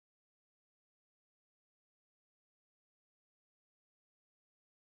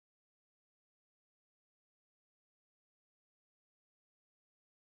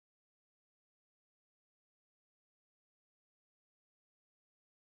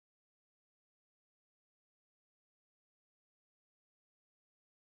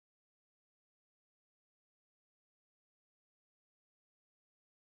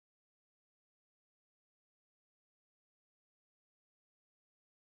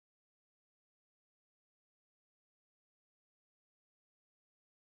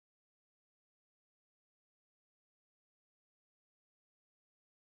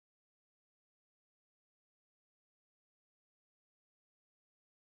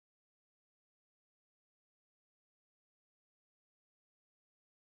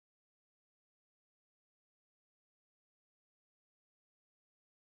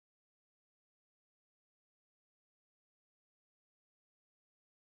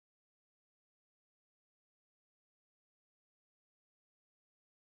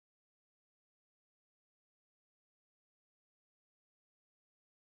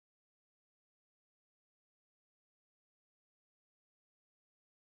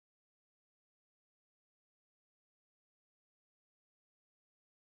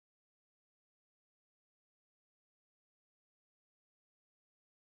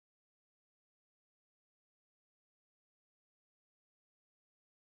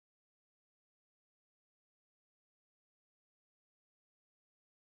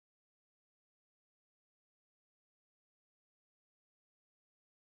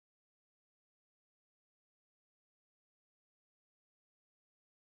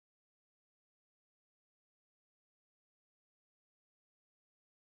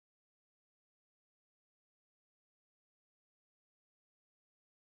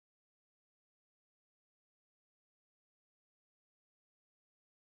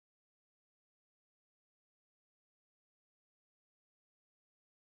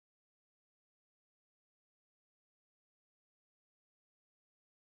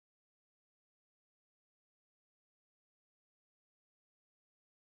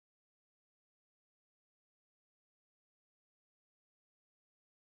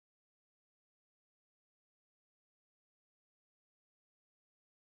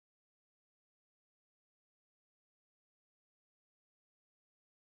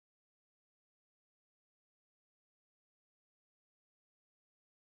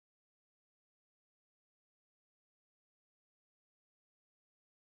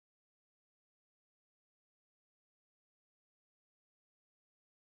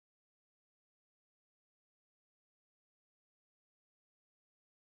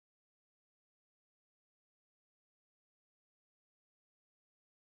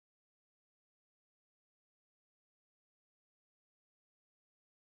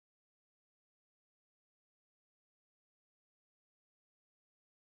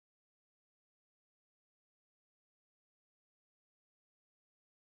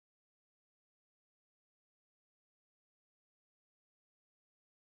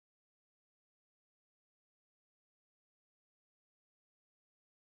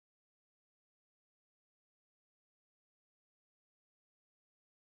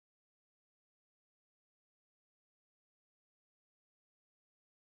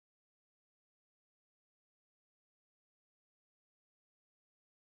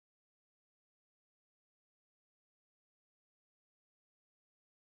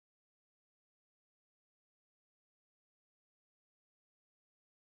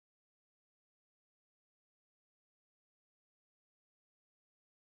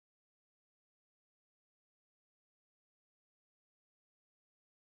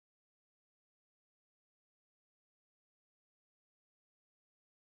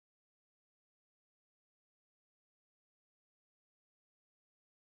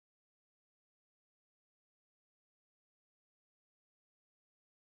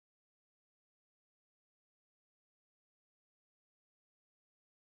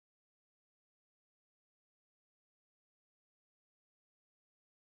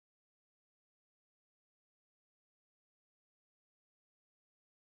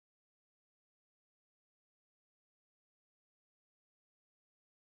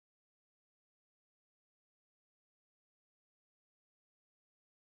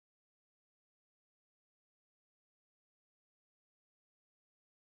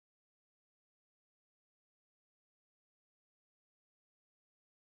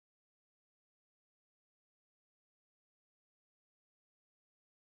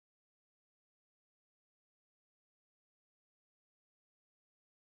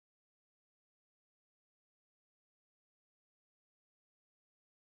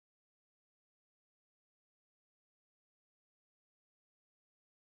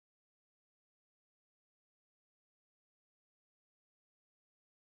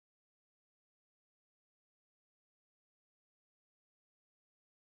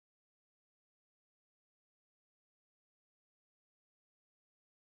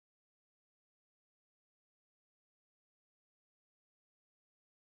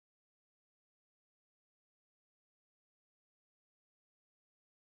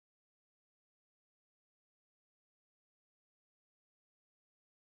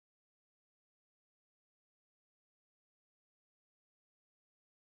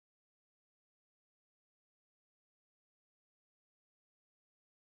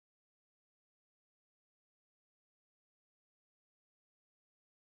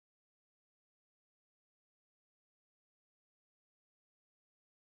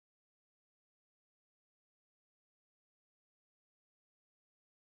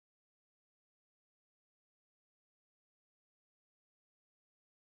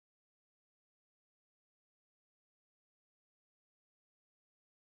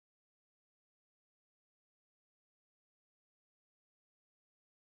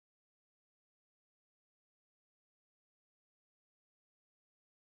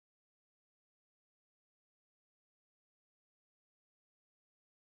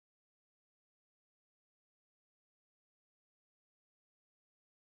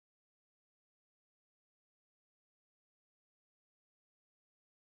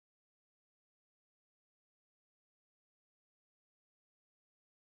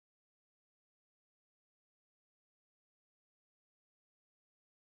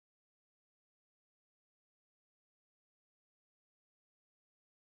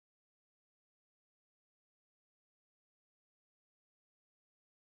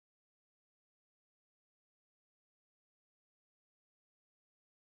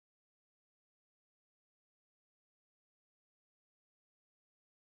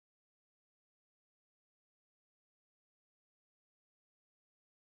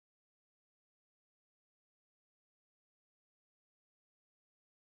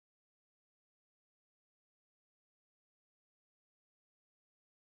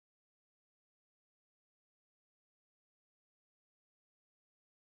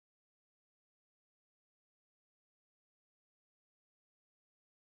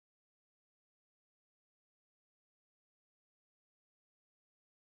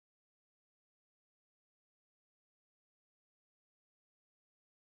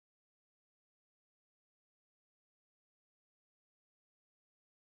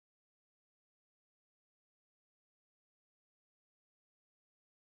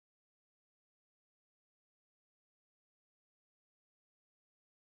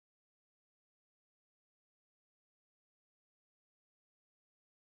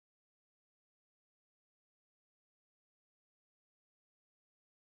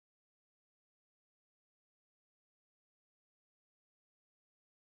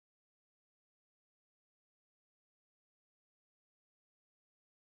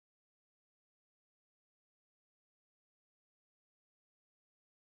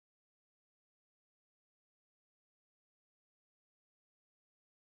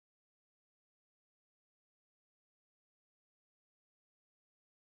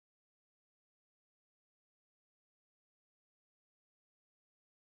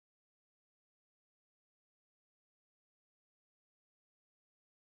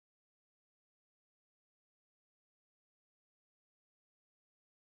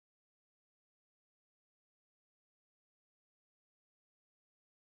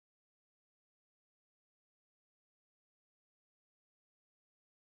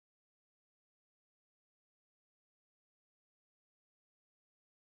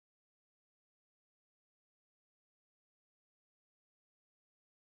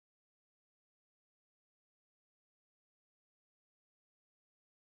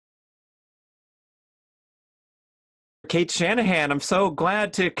Cate Shanahan. I'm so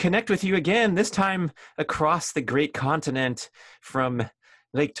glad to connect with you again, this time across the great continent from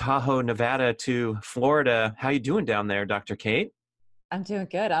Lake Tahoe, Nevada to Florida. How you doing down there, Dr. Cate? I'm doing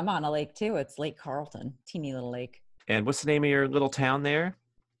good. I'm on a lake too. It's Lake Carlton, teeny little lake, And what's the name of your little town there?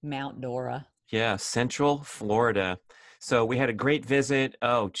 Mount Dora. Yeah, Central Florida. So we had a great visit.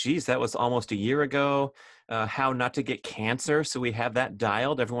 Oh, geez, that was almost a year ago. How not to get cancer. So we have that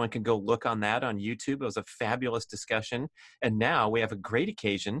dialed. Everyone can go look on that on YouTube. It was a fabulous discussion. And now we have a great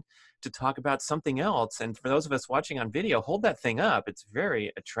occasion to talk about something else. And for those of us watching on video, hold that thing up. It's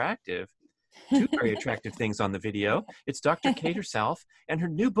very attractive. Two very attractive things on the video. It's Dr. Cate herself and her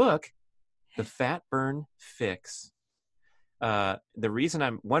new book, The Fatburn Fix. One reason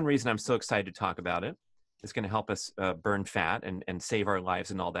I'm so excited to talk about it is going to help us burn fat and save our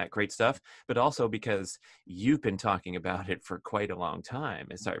lives and all that great stuff, but also because you've been talking about it for quite a long time,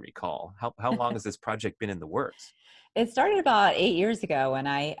 as I recall. How long has this project been in the works? It started about 8 years ago when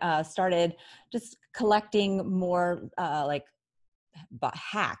I started just collecting more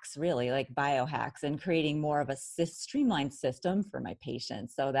hacks, really like biohacks, and creating more of a streamlined system for my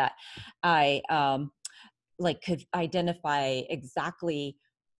patients so that I could identify exactly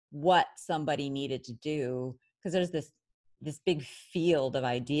what somebody needed to do, because there's this big field of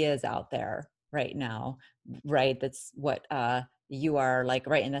ideas out there right now, right? That's what you are like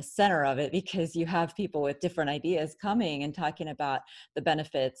right in the center of it, because you have people with different ideas coming and talking about the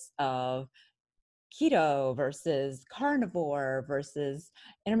benefits of keto versus carnivore versus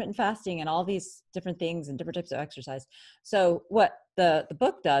intermittent fasting and all these different things and different types of exercise. So what the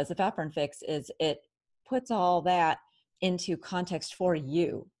book does, the Fatburn Fix, is it puts all that into context for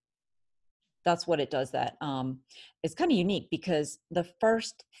you. That's what it does. That it's kind of unique, because the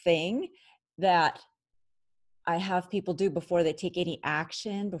first thing that I have people do before they take any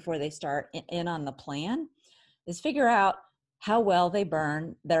action, before they start in on the plan, is figure out how well they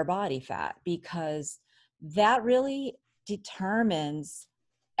burn their body fat, because that really determines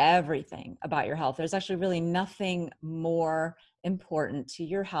everything about your health. There's actually really nothing more important to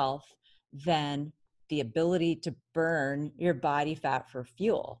your health than the ability to burn your body fat for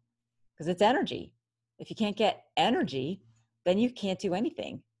fuel, because it's energy. If you can't get energy, then you can't do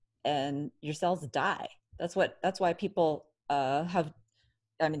anything and your cells die. That's why people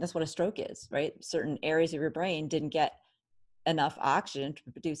that's what a stroke is, right? Certain areas of your brain didn't get enough oxygen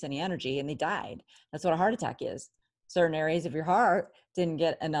to produce any energy and they died. That's what a heart attack is. Certain areas of your heart didn't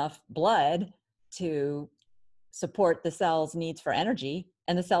get enough blood to support the cell's needs for energy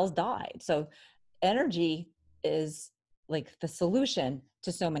and the cells died. So energy is like the solution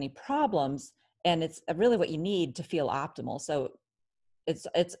to so many problems, and it's really what you need to feel optimal. So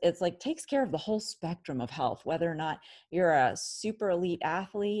it's like takes care of the whole spectrum of health, whether or not you're a super elite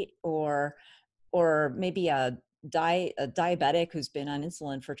athlete or maybe a diabetic who's been on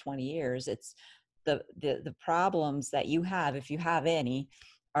insulin for 20 years. It's the problems that you have, if you have any,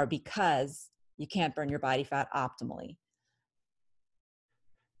 are because you can't burn your body fat optimally.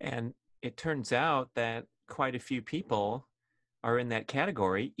 And it turns out that quite a few people are in that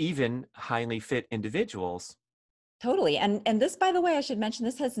category, even highly fit individuals. Totally. And this, by the way, I should mention,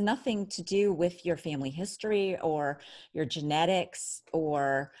 this has nothing to do with your family history or your genetics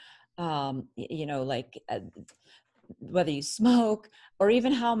or, whether you smoke or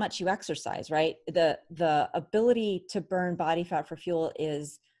even how much you exercise, right? The ability to burn body fat for fuel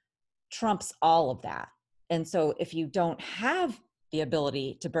trumps all of that. And so if you don't have the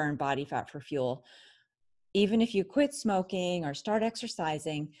ability to burn body fat for fuel, even if you quit smoking or start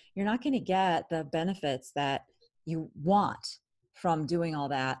exercising, you're not going to get the benefits that you want from doing all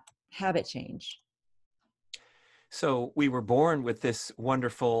that habit change. So we were born with this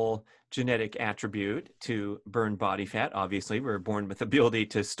wonderful genetic attribute to burn body fat. Obviously, we were born with the ability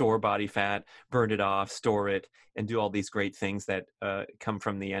to store body fat, burn it off, store it, and do all these great things that come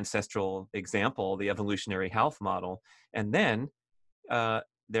from the ancestral example, the evolutionary health model. And then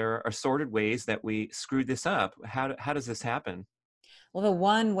there are assorted ways that we screw this up. How does this happen? Well, the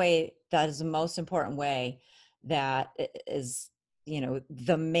one way that is the most important way that is,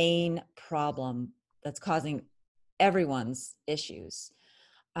 the main problem that's causing everyone's issues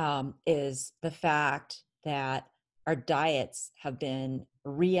is the fact that our diets have been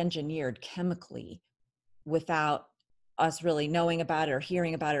re-engineered chemically without us really knowing about it or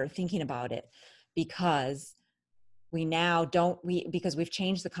hearing about it or thinking about it, because because we've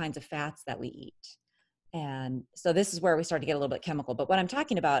changed the kinds of fats that we eat. And so this is where we start to get a little bit chemical. But what I'm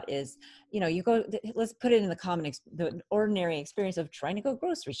talking about is, let's put it in the ordinary experience of trying to go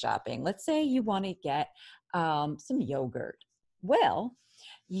grocery shopping. Let's say you want to get some yogurt. Well,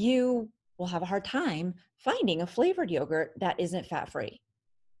 you will have a hard time finding a flavored yogurt that isn't fat free.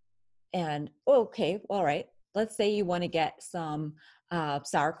 And okay, all right, let's say you want to get some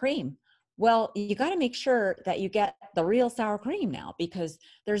sour cream. Well, you got to make sure that you get the real sour cream now, because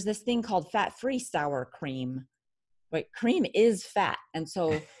there's this thing called fat free sour cream. Right? Cream is fat. And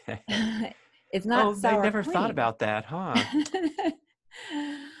so it's not Oh, I sour never thought cream. about that, huh?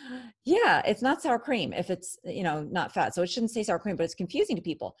 Yeah, it's not sour cream if it's, not fat. So it shouldn't say sour cream, but it's confusing to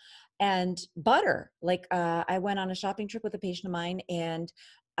people. And butter, like I went on a shopping trip with a patient of mine, and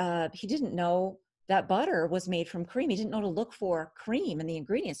he didn't know that butter was made from cream. He didn't know to look for cream in the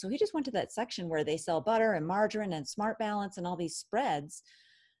ingredients. So he just went to that section where they sell butter and margarine and Smart Balance and all these spreads.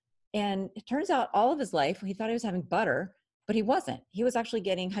 And it turns out all of his life, he thought he was having butter, but he wasn't. He was actually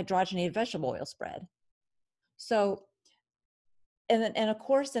getting hydrogenated vegetable oil spread. So, and then, and of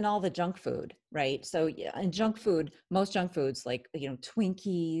course, in all the junk food, right? So, yeah, in junk food, most junk foods like,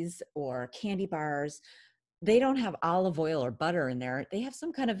 Twinkies or candy bars, they don't have olive oil or butter in there. They have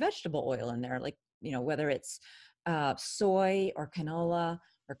some kind of vegetable oil in there, like, whether it's soy or canola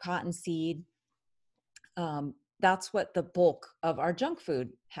or cottonseed. That's what the bulk of our junk food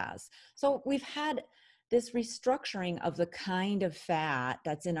has. So we've had this restructuring of the kind of fat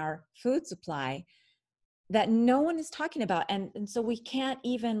that's in our food supply that no one is talking about. And so we can't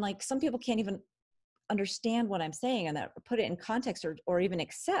even, like, some people can't even understand what I'm saying, and that put it in context, or even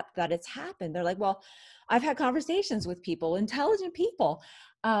accept that it's happened. They're like, well, I've had conversations with people, intelligent people,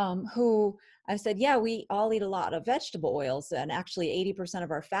 who I've said, yeah, we all eat a lot of vegetable oils, and actually 80%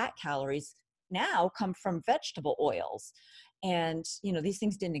 of our fat calories now come from vegetable oils. And these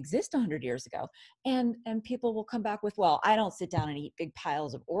things didn't exist 100 years ago. And people will come back with, well, I don't sit down and eat big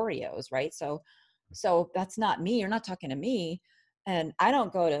piles of Oreos, right? So that's not me. You're not talking to me. And I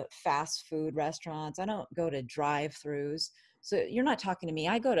don't go to fast food restaurants. I don't go to drive-throughs. So you're not talking to me.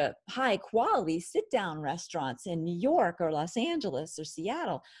 I go to high quality sit down restaurants in New York or Los Angeles or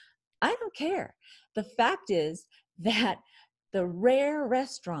Seattle. I don't care. The fact is that the rare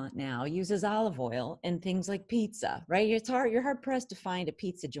restaurant now uses olive oil in things like pizza, right? You're hard pressed to find a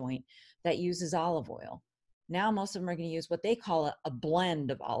pizza joint that uses olive oil. Now, most of them are going to use what they call a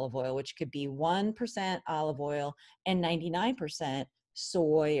blend of olive oil, which could be 1% olive oil and 99%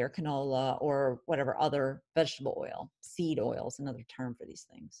 soy or canola or whatever other vegetable oil. Seed oil is another term for these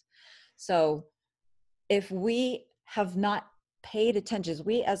things. So if we have not paid attention,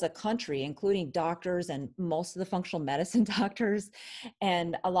 we as a country, including doctors and most of the functional medicine doctors,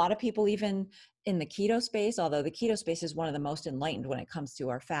 and a lot of people even in the keto space, although the keto space is one of the most enlightened when it comes to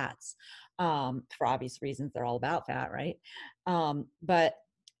our fats, for obvious reasons, they're all about fat, right? But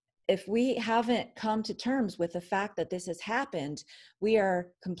if we haven't come to terms with the fact that this has happened, we are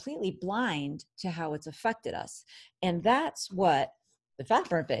completely blind to how it's affected us. And that's what the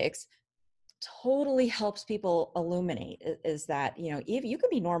Fatburn Fix totally helps people illuminate, is that, if you can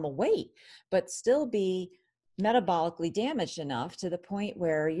be normal weight, but still be metabolically damaged enough to the point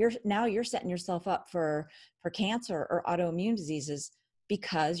where you're setting yourself up for cancer or autoimmune diseases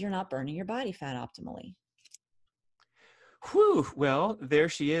because you're not burning your body fat optimally. Whew. Well, there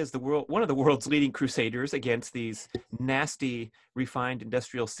she is, one of the world's leading crusaders against these nasty refined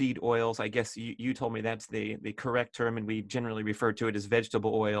industrial seed oils. I guess you told me that's the correct term, and we generally refer to it as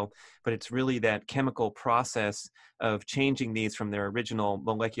vegetable oil, but it's really that chemical process of changing these from their original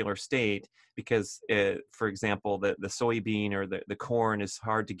molecular state. Because, for example, the soybean or the corn is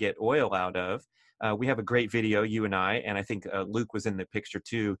hard to get oil out of. We have a great video, you and I think Luke was in the picture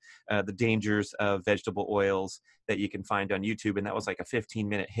too, the dangers of vegetable oils that you can find on YouTube. And that was like a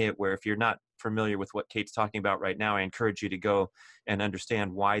 15-minute hit, where if you're not familiar with what Cate's talking about right now, I encourage you to go and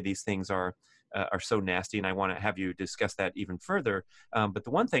understand why these things are so nasty. And I want to have you discuss that even further. But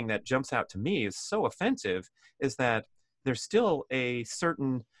the one thing that jumps out to me is so offensive is that there's still a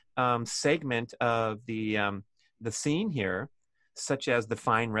certain segment of the scene here, such as the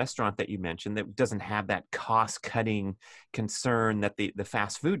fine restaurant that you mentioned, that doesn't have that cost-cutting concern that the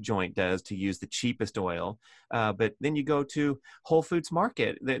fast food joint does to use the cheapest oil. But then you go to Whole Foods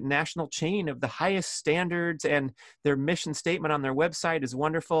Market, the national chain of the highest standards, and their mission statement on their website is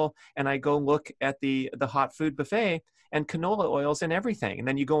wonderful. And I go look at the hot food buffet, and canola oils and everything. And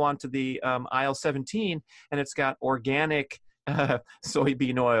then you go on to the aisle 17, and it's got organic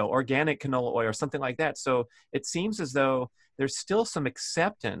soybean oil, organic canola oil, or something like that. So it seems as though there's still some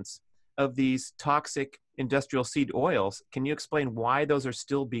acceptance of these toxic industrial seed oils. Can you explain why those are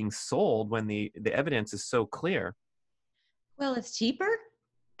still being sold when the evidence is so clear? Well, it's cheaper.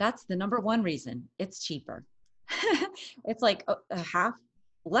 That's the number one reason. It's cheaper. It's like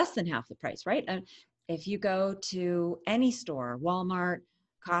less than half the price, right? And if you go to any store, Walmart,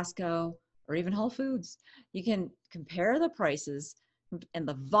 Costco, or even Whole Foods, you can compare the prices and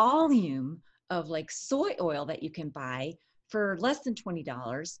the volume of like soy oil that you can buy for less than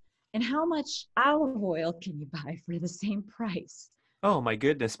 $20, and how much olive oil can you buy for the same price. Oh my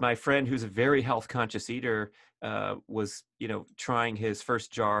goodness. My friend who's a very health conscious eater was, trying his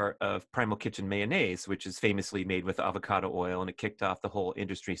first jar of Primal Kitchen mayonnaise, which is famously made with avocado oil, and it kicked off the whole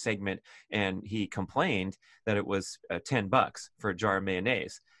industry segment. And he complained that it was $10 for a jar of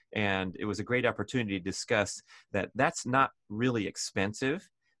mayonnaise. And it was a great opportunity to discuss that that's not really expensive.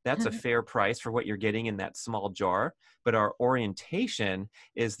 That's a fair price for what you're getting in that small jar. But our orientation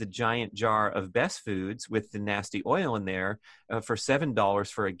is the giant jar of Best Foods with the nasty oil in there for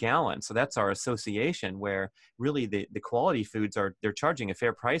 $7 for a gallon. So that's our association, where really the quality foods they're charging a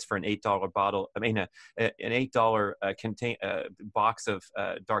fair price for an $8 bottle. I mean, an $8 box of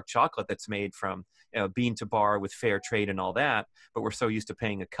dark chocolate that's made from bean to bar with fair trade and all that. But we're so used to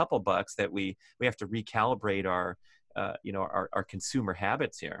paying a couple bucks that we have to recalibrate our consumer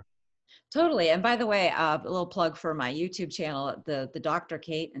habits here. Totally. And by the way, a little plug for my YouTube channel, the Dr.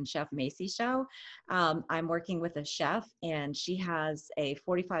 Cate and Chef Macy show. I'm working with a chef, and she has a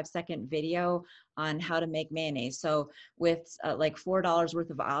 45-second video on how to make mayonnaise. So with like $4 worth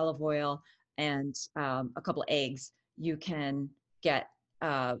of olive oil and a couple of eggs, you can get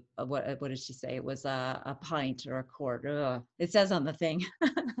what did she say? It was a pint or a quart. Ugh. It says on the thing.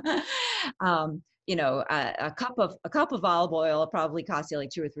 A cup of olive oil probably costs you like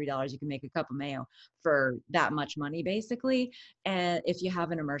 $2 or $3. You can make a cup of mayo for that much money, basically. And if you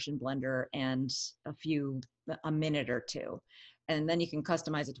have an immersion blender and a minute or two, and then you can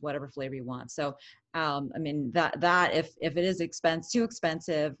customize it to whatever flavor you want. So, I mean, that if it is too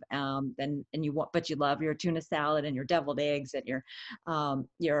expensive, then but you love your tuna salad and your deviled eggs and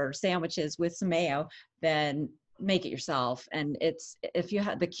your sandwiches with some mayo, then make it yourself. And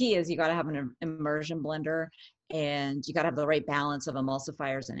the key is you got to have an immersion blender, and you got to have the right balance of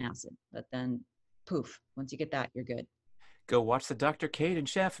emulsifiers and acid. But then poof, once you get that, you're good. Go watch the Dr. Cate and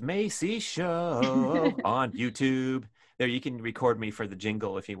Chef Macy show on YouTube. There, you can record me for the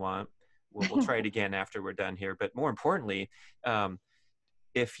jingle if you want. We'll try it again after we're done here. But more importantly,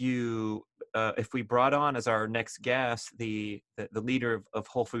 if we brought on as our next guest the leader of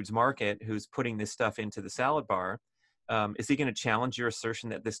Whole Foods Market, who's putting this stuff into the salad bar, is he going to challenge your assertion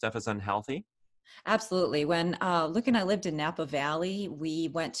that this stuff is unhealthy? Absolutely. When Luke and I lived in Napa Valley, we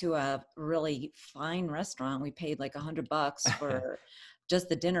went to a really fine restaurant. We paid like $100 for just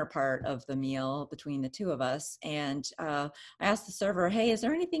the dinner part of the meal between the two of us. And I asked the server, "Hey, is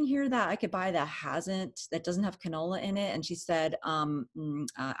there anything here that I could buy that doesn't have canola in it?" And she said,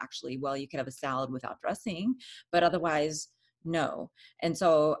 "Actually, well, you could have a salad without dressing, but otherwise, no." And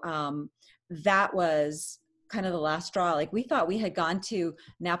so that was kind of the last straw. Like, we thought we had gone to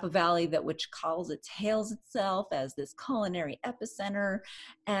Napa Valley, which hails itself as this culinary epicenter.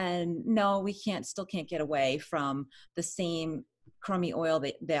 And no, we still can't get away from the same crummy oil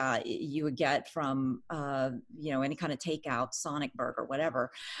that you would get from, any kind of takeout, Sonic Burger, whatever.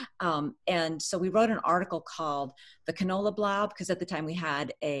 And so we wrote an article called The Canola Blob, because at the time we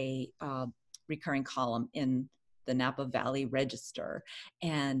had a recurring column in the Napa Valley Register.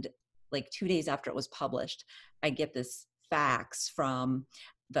 And like 2 days after it was published, I get this fax from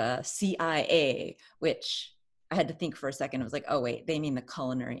the CIA, which I had to think for a second. I was like, oh, wait, they mean the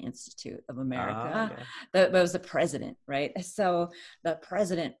Culinary Institute of America. Yeah. That was the president, right? So the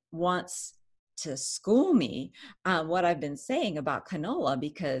president wants to school me on what I've been saying about canola,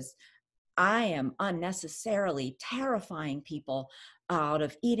 because I am unnecessarily terrifying people out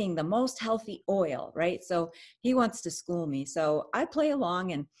of eating the most healthy oil, right? So he wants to school me. So I play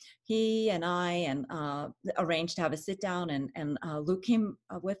along, and he and I arranged to have a sit down, and Luke came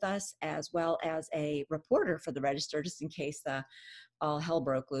with us, as well as a reporter for the Register, just in case all hell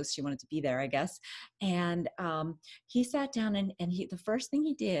broke loose. She wanted to be there, I guess. And he sat down, and the first thing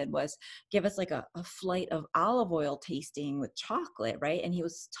he did was give us like a flight of olive oil tasting with chocolate, right? And he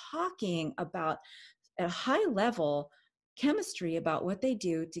was talking about, at a high level, chemistry about what they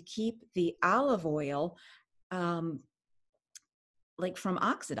do to keep the olive oil like from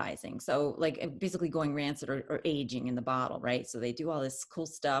oxidizing. So like basically going rancid or aging in the bottle, right? So they do all this cool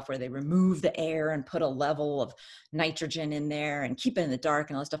stuff where they remove the air and put a level of nitrogen in there and keep it in the dark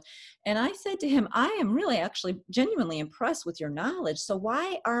and all this stuff. And I said to him, I am really actually genuinely impressed with your knowledge. So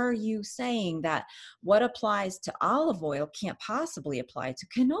why are you saying that what applies to olive oil can't possibly apply to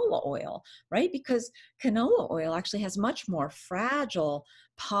canola oil, right? Because canola oil actually has much more fragile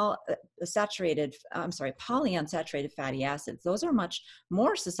polyunsaturated fatty acids. Those are much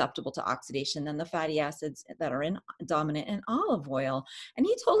more susceptible to oxidation than the fatty acids that are dominant in olive oil. And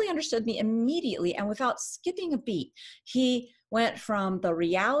he totally understood me immediately, and without skipping a beat, he went from the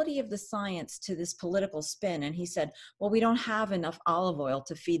reality of the science to this political spin. And he said, well, we don't have enough olive oil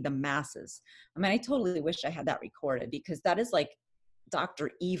to feed the masses. I mean, I totally wish I had that recorded, because that is like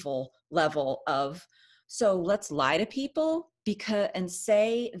Dr. Evil level of, so let's lie to people and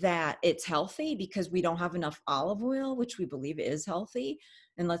say that it's healthy because we don't have enough olive oil, which we believe is healthy.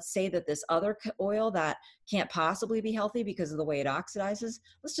 And let's say that this other oil that can't possibly be healthy because of the way it oxidizes,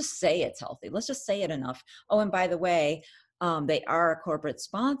 let's just say it's healthy. Let's just say it enough. Oh, and by the way, they are a corporate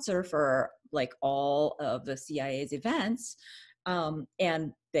sponsor for like all of the CIA's events.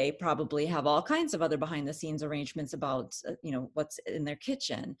 And they probably have all kinds of other behind the scenes arrangements about, what's in their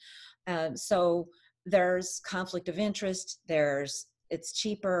kitchen. So there's conflict of interest. It's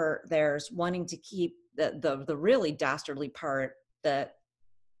cheaper. There's wanting to keep the really dastardly part that,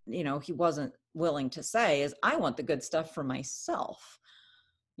 he wasn't willing to say is, I want the good stuff for myself.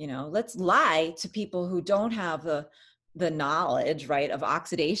 Let's lie to people who don't have the knowledge, right, of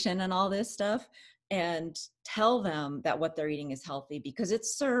oxidation and all this stuff, and tell them that what they're eating is healthy because it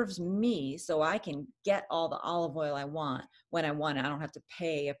serves me, so I can get all the olive oil I want when I want it. I don't have to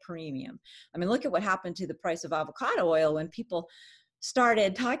pay a premium. I mean, look at what happened to the price of avocado oil when people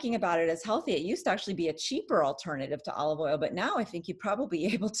started talking about it as healthy. It used to actually be a cheaper alternative to olive oil, but now I think you'd probably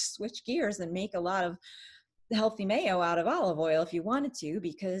be able to switch gears and make a lot of healthy mayo out of olive oil if you wanted to,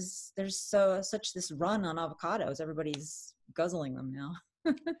 because there's such this run on avocados. Everybody's guzzling them now.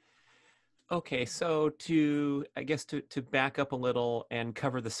 Okay, so to back up a little and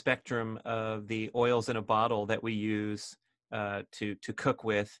cover the spectrum of the oils in a bottle that we use to cook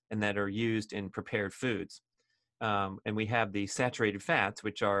with and that are used in prepared foods. And we have the saturated fats,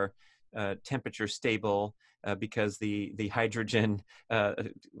 which are temperature stable because the hydrogen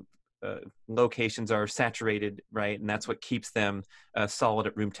locations are saturated, right? And that's what keeps them solid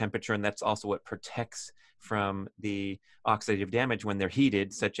at room temperature. And that's also what protects from the oxidative damage when they're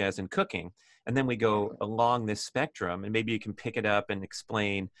heated, such as in cooking. And then we go along this spectrum, and maybe you can pick it up and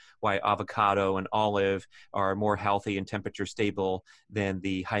explain why avocado and olive are more healthy and temperature stable than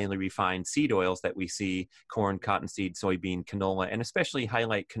the highly refined seed oils that we see: corn, cottonseed, soybean, canola, and especially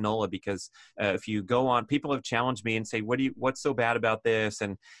highlight canola, because if you go on, people have challenged me and say, what's so bad about this?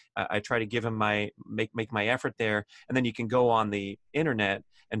 And I try to give them make my effort there. And then you can go on the internet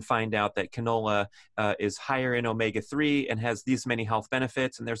and find out that canola is higher in omega-3 and has these many health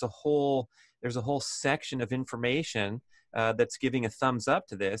benefits. And there's a whole section of information that's giving a thumbs up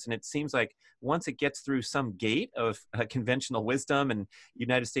to this. And it seems like once it gets through some gate of conventional wisdom and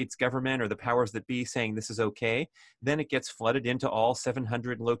United States government or the powers that be saying this is okay, then it gets flooded into all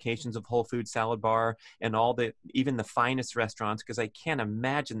 700 locations of Whole Foods Salad Bar and even the finest restaurants, because I can't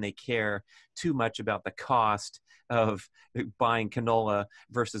imagine they care too much about the cost of buying canola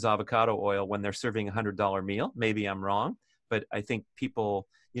versus avocado oil when they're serving $100 meal. Maybe I'm wrong, but I think people,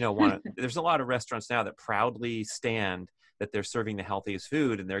 there's a lot of restaurants now that proudly stand that they're serving the healthiest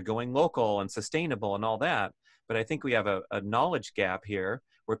food and they're going local and sustainable and all that. But I think we have a knowledge gap here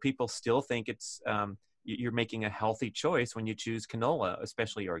where people still think it's you're making a healthy choice when you choose canola,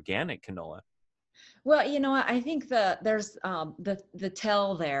 especially organic canola. Well, I think there's the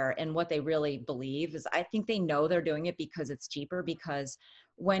tell there, and what they really believe is, I think they know they're doing it because it's cheaper. Because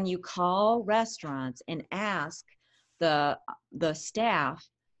when you call restaurants and ask the staff,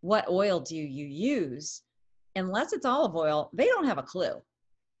 what oil do you use, unless it's olive oil, they don't have a clue,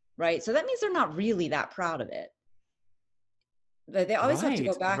 right? So that means they're not really that proud of it. They always have to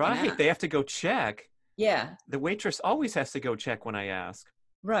go back and Right. ask. They have to go check. Yeah. The waitress always has to go check when I ask.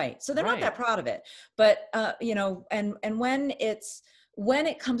 Right. So they're not Right. that proud of it. But and when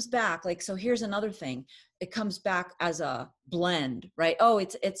it comes back, like, so here's another thing. It comes back as a blend, right? Oh,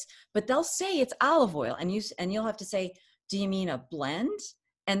 it's but they'll say it's olive oil, and you'll have to say, do you mean a blend?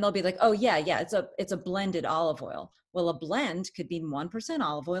 And they'll be like, oh yeah, it's a blended olive oil. Well, a blend could be 1%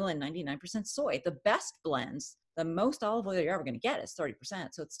 olive oil and 99% soy. The best blends, the most olive oil you're ever going to get is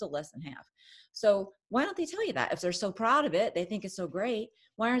 30%. So it's still less than half. So why don't they tell you that? If they're so proud of it, they think it's so great.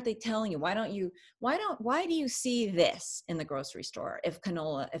 Why aren't they telling you? Why do you see this in the grocery store if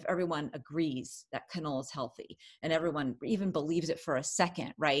everyone agrees that canola is healthy and everyone even believes it for a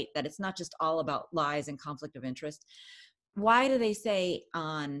second, right? That it's not just all about lies and conflict of interest. Why do they say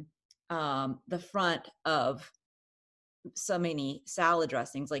on the front of so many salad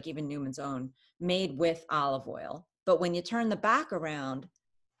dressings, like even Newman's Own, made with olive oil, but when you turn the back around,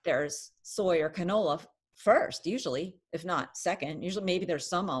 there's soy or canola first, usually, if not second. Usually, maybe there's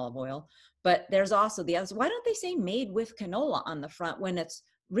some olive oil, but there's also the others. Why don't they say made with canola on the front when it's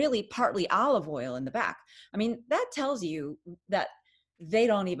really partly olive oil in the back? I mean, that tells you that they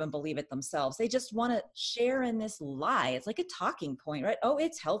don't even believe it themselves. They just want to share in this lie. It's like a talking point, right? Oh,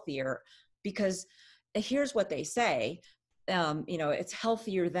 it's healthier because here's what they say. It's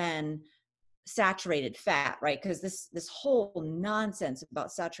healthier than saturated fat, right? Because this whole nonsense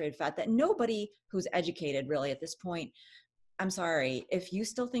about saturated fat that nobody who's educated really at this point, I'm sorry, if you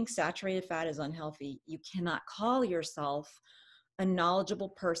still think saturated fat is unhealthy, you cannot call yourself a knowledgeable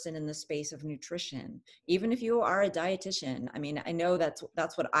person in the space of nutrition, even if you are a dietitian. I mean, I know that's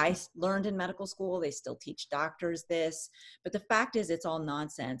what I learned in medical school. They still teach doctors this, but the fact is it's all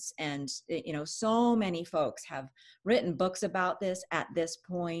nonsense. And, so many folks have written books about this at this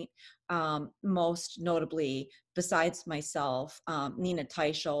point. Most notably, besides myself, Nina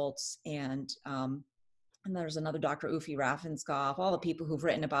Teicholz and there's another Dr. Ufi Raffenskoff, all the people who've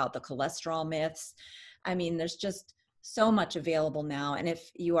written about the cholesterol myths. I mean, there's just so much available now. And if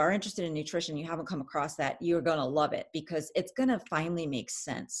you are interested in nutrition, you haven't come across that, you're going to love it because it's going to finally make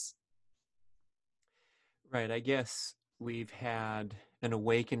sense. Right. I guess we've had an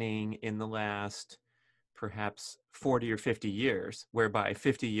awakening in the last perhaps 40 or 50 years, whereby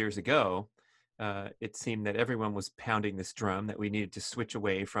 50 years ago, it seemed that everyone was pounding this drum that we needed to switch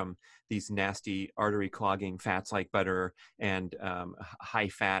away from these nasty artery clogging fats like butter and high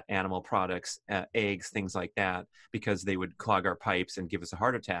fat animal products, eggs, things like that, because they would clog our pipes and give us a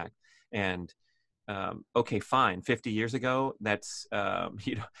heart attack. And okay, fine. 50 years ago, that's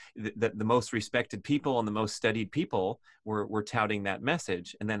the most respected people and the most studied people were touting that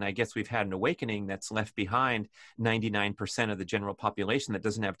message. And then I guess we've had an awakening that's left behind 99% of the general population that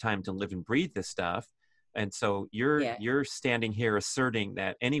doesn't have time to live and breathe this stuff. And so Yeah. you're standing here asserting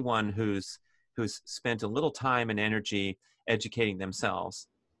that anyone who's spent a little time and energy educating themselves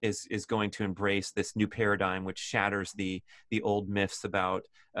is going to embrace this new paradigm, which shatters the old myths about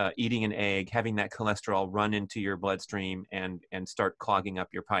eating an egg, having that cholesterol run into your bloodstream and start clogging up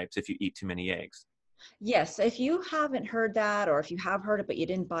your pipes if you eat too many eggs. Yes, if you haven't heard that, or if you have heard it but you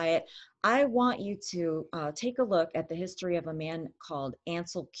didn't buy it, I want you to take a look at the history of a man called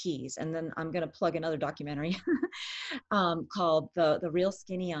Ansel Keys, and then I'm going to plug another documentary called the Real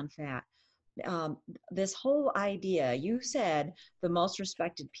Skinny on Fat. um, this whole idea, you said the most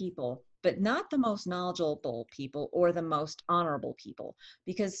respected people, but not the most knowledgeable people or the most honorable people,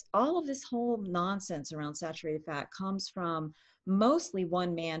 because all of this whole nonsense around saturated fat comes from mostly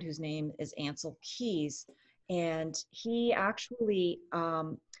one man whose name is Ansel Keys. And he actually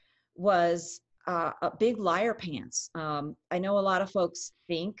was a big liar pants. I know a lot of folks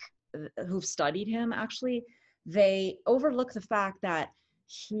think who've studied him, actually, they overlook the fact that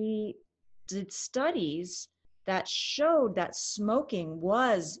he did studies that showed that smoking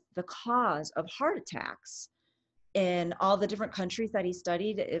was the cause of heart attacks in all the different countries that he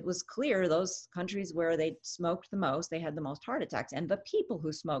studied. It was clear those countries where they smoked the most, they had the most heart attacks, and the people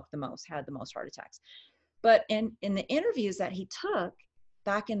who smoked the most had the most heart attacks. But in the interviews that he took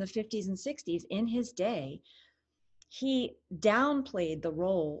back in the 50s and 60s in his day, he downplayed the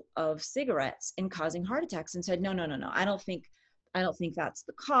role of cigarettes in causing heart attacks and said, no, no, no, no, I don't think that's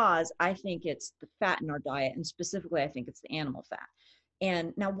the cause. I think it's the fat in our diet. And specifically, I think it's the animal fat.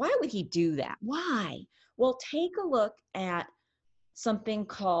 And now, why would he do that? Why? Well, take a look at something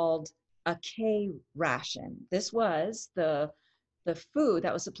called a K ration. This was the food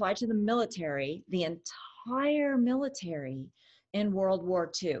that was supplied to the military, the entire military in World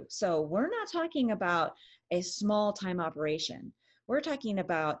War II. So we're not talking about a small time operation. We're talking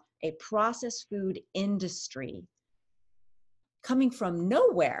about a processed food industry coming from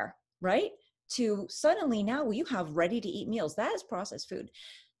nowhere, right? To suddenly now you have ready to eat meals. That is processed food.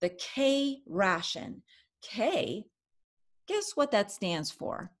 The K ration. K, guess what that stands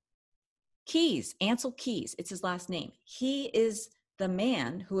for? Keys, Ansel Keys. It's his last name. He is the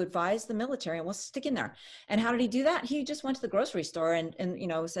man who advised the military and was stick in there. And how did he do that? He just went to the grocery store and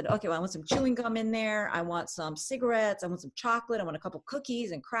said, okay, well, I want some chewing gum in there. I want some cigarettes. I want some chocolate. I want a couple cookies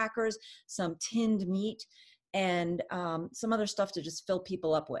and crackers, some tinned meat, and some other stuff to just fill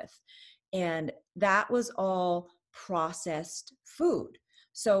people up with. And that was all processed food.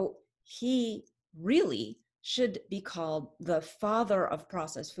 So he really should be called the father of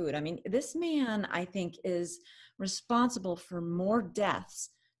processed food. I mean, this man, I think, is responsible for more deaths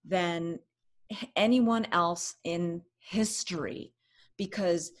than anyone else in history,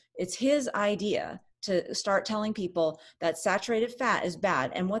 because it's his idea to start telling people that saturated fat is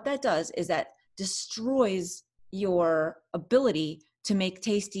bad. And what that does is that destroys your ability to make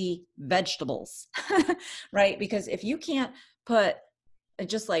tasty vegetables, right? Because if you can't put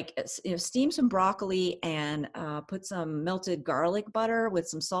just like, steam some broccoli and put some melted garlic butter with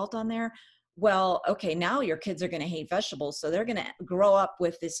some salt on there. Well, okay, now your kids are going to hate vegetables. So they're going to grow up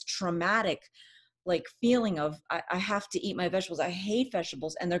with this traumatic like feeling of I have to eat my vegetables. I hate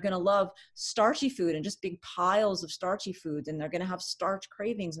vegetables. And they're going to love starchy food and just big piles of starchy foods. And they're going to have starch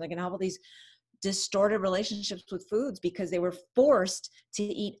cravings, and they're going to have all these distorted relationships with foods because they were forced to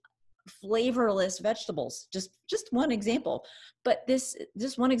eat flavorless vegetables. Just one example, but this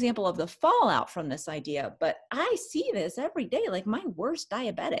just one example of the fallout from this idea. But I see this every day. Like, my worst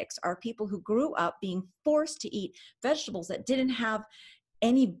diabetics are people who grew up being forced to eat vegetables that didn't have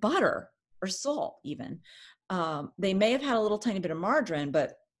any butter or salt even. They may have had a little tiny bit of margarine,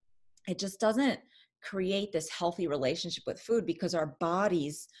 but it just doesn't create this healthy relationship with food because our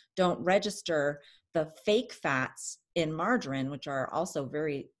bodies don't register the fake fats in margarine, which are also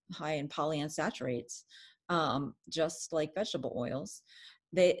very high in polyunsaturates, just like vegetable oils.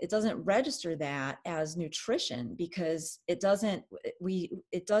 It doesn't register that as nutrition because it doesn't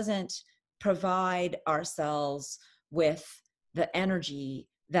provide ourselves with the energy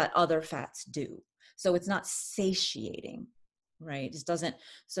that other fats do. So it's not satiating, right? It doesn't,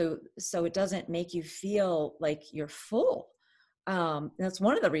 so it doesn't make you feel like you're full. That's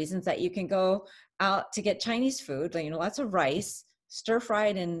one of the reasons that you can go out to get Chinese food, lots of rice, stir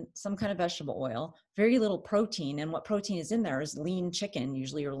fried in some kind of vegetable oil, very little protein. And what protein is in there is lean chicken,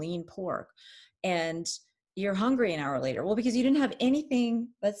 usually, or lean pork. And you're hungry an hour later. Well, because you didn't have anything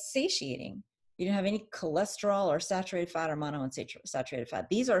that's satiating. You didn't have any cholesterol or saturated fat or monounsaturated fat.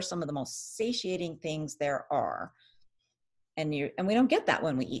 These are some of the most satiating things there are. And we don't get that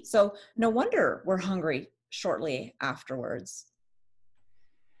when we eat. So no wonder we're hungry shortly afterwards.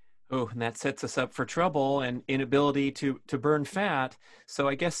 Oh, and that sets us up for trouble and inability to burn fat. So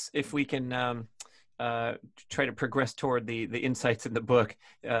I guess if we can uh, try to progress toward the insights in the book,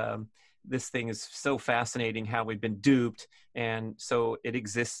 this thing is so fascinating how we've been duped, and so it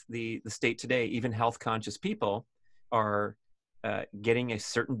exists the state today. Even health conscious people are getting a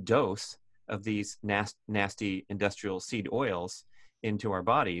certain dose of these nasty industrial seed oils into our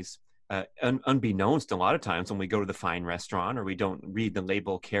bodies, unbeknownst a lot of times when we go to the fine restaurant or we don't read the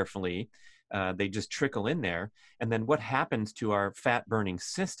label carefully. They just trickle in there. And then what happens to our fat burning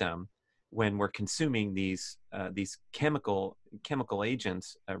system when we're consuming these chemical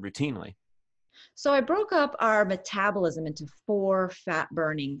agents routinely? So I broke up our metabolism into 4 fat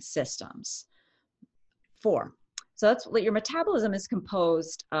burning systems. 4. So that's what your metabolism is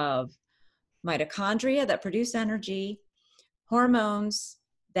composed of: mitochondria that produce energy, hormones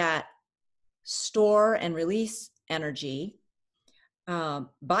that store and release energy,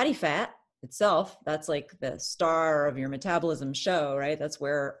 body fat itself, that's like the star of your metabolism show, right? That's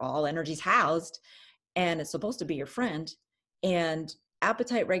where all energy is housed, and it's supposed to be your friend. And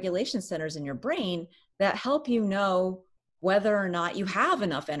appetite regulation centers in your brain that help you know whether or not you have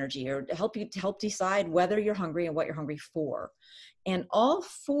enough energy, or to help decide whether you're hungry and what you're hungry for. And all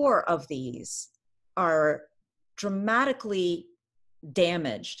 4 of these are dramatically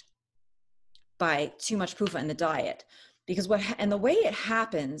damaged by too much PUFA in the diet. Because and the way it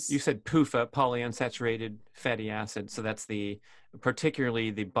happens. You said PUFA, polyunsaturated fatty acid. So that's particularly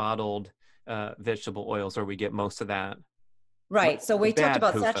the bottled vegetable oils, where we get most of that. Right. So The we talked bad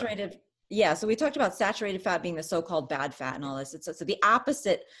about PUFA. saturated. Yeah. So we talked about saturated fat being the so-called bad fat and all this. So the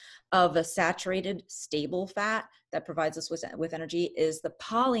opposite of a saturated stable fat that provides us with energy is the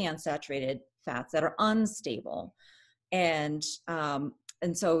polyunsaturated fats that are unstable. And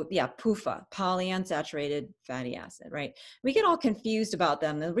so, yeah, PUFA, polyunsaturated fatty acid, right? We get all confused about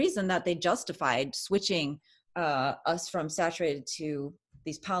them. The reason that they justified switching us from saturated to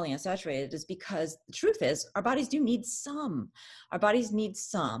these polyunsaturated is because the truth is our bodies do need some. Our bodies need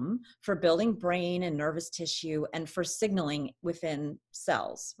some for building brain and nervous tissue and for signaling within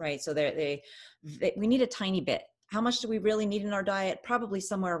cells, right? So we need a tiny bit. How much do we really need in our diet? Probably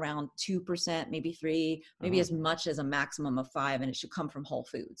somewhere around 2%, maybe 3, maybe as much as a maximum of 5, and it should come from whole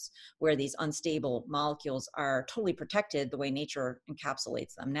foods, where these unstable molecules are totally protected the way nature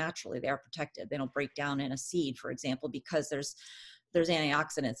encapsulates them. Naturally, they are protected. They don't break down in a seed, for example, because there's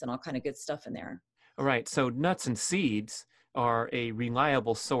antioxidants and all kind of good stuff in there. All right. So nuts and seeds are a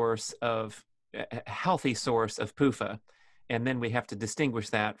reliable source of a healthy source of PUFA. And then we have to distinguish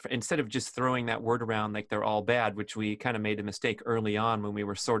that instead of just throwing that word around like they're all bad, which we kind of made a mistake early on when we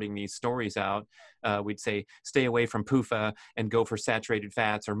were sorting these stories out. We'd say, stay away from PUFA and go for saturated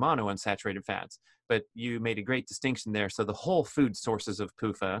fats or monounsaturated fats. But you made a great distinction there. So the whole food sources of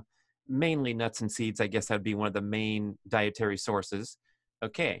PUFA Mainly nuts and seeds. I guess that'd be one of the main dietary sources.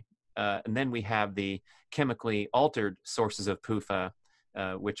 Okay. And then we have the chemically altered sources of PUFA,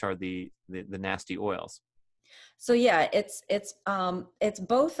 which are the nasty oils. So yeah, it's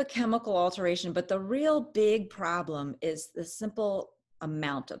both a chemical alteration, but the real big problem is the simple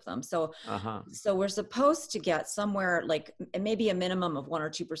amount of them. So Uh-huh. so we're supposed to get somewhere like maybe a minimum of 1 or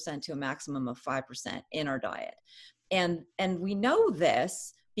 2% to a maximum of 5% in our diet. And we know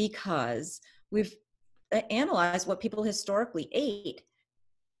this because we've analyzed what people historically ate,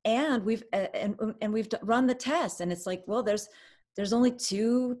 and we've run the tests, and it's like, well, there's only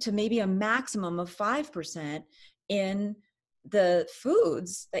 2 to maybe a maximum of 5% in the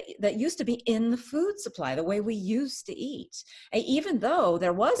foods that used to be in the food supply, the way we used to eat. And even though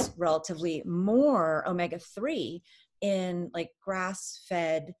there was relatively more omega-3 in like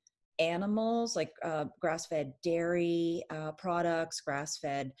grass-fed animals, like grass-fed dairy products,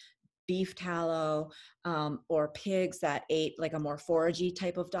 grass-fed beef tallow, or pigs that ate like a more foragey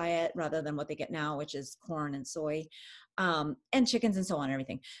type of diet rather than what they get now, which is corn and soy, and chickens and so on and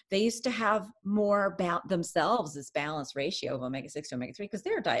everything. They used to have more about themselves, this balanced ratio of omega-6 to omega-3 because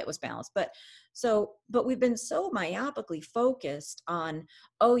their diet was balanced. But we've been so myopically focused on,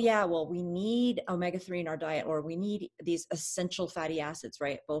 oh yeah, well, we need omega-3 in our diet, or we need these essential fatty acids,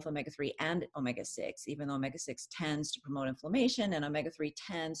 right? Both omega-3 and omega-6, even though omega-6 tends to promote inflammation and omega-3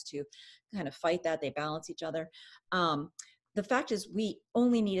 tends to kind of fight that. They balance each other. The fact is we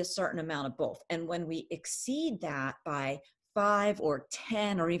only need a certain amount of both. And when we exceed that by 5 or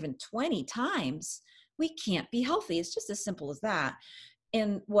 10 or even 20 times, we can't be healthy. It's just as simple as that.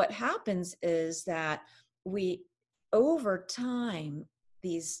 And what happens is that we, over time,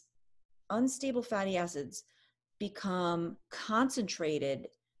 these unstable fatty acids become concentrated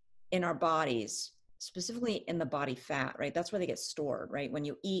in our bodies, specifically in the body fat, right? That's where they get stored, right? When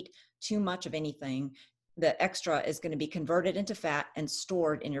you eat too much of anything, the extra is going to be converted into fat and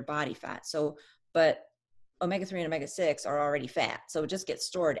stored in your body fat. So, but omega-3 and omega-6 are already fat. So it just gets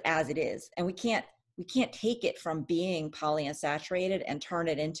stored as it is. And we can't take it from being polyunsaturated and turn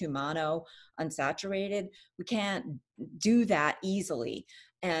it into monounsaturated. We can't do that easily.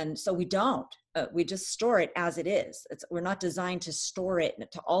 And so we don't. We just store it as it is. We're not designed to store it,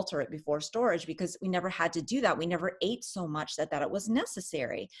 to alter it before storage, because we never had to do that. We never ate so much that it was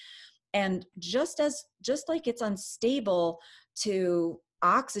necessary. And just like it's unstable to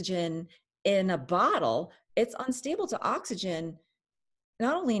oxygen in a bottle, it's unstable to oxygen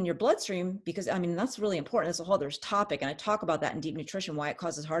not only in your bloodstream, because I mean, that's really important. It's a whole other topic. And I talk about that in deep nutrition, why it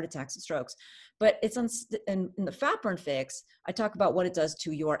causes heart attacks and strokes. But in the Fatburn Fix, I talk about what it does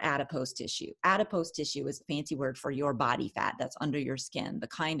to your adipose tissue. Adipose tissue is a fancy word for your body fat that's under your skin, the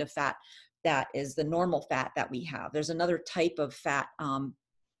kind of fat that is the normal fat that we have. There's another type of fat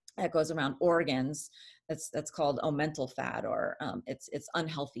that goes around organs. That's called omental fat, or it's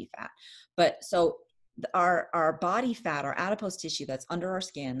unhealthy fat. But so our body fat, our adipose tissue that's under our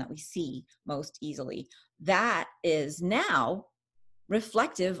skin that we see most easily, that is now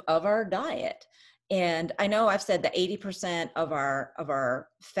reflective of our diet. And I know I've said that 80% of our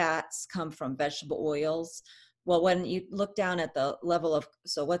fats come from vegetable oils. Well, when you look down at the level of,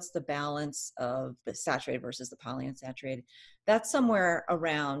 so what's the balance of the saturated versus the polyunsaturated? That's somewhere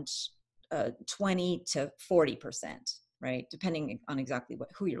around 20 to 40%, right? Depending on exactly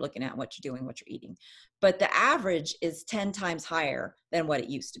who you're looking at, what you're doing, what you're eating. But the average is 10 times higher than what it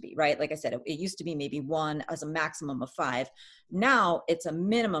used to be, right? Like I said, it used to be maybe 1 as a maximum of 5. Now it's a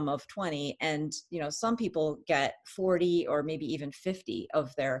minimum of 20. And, some people get 40 or maybe even 50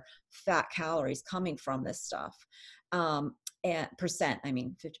 of their fat calories coming from this stuff. And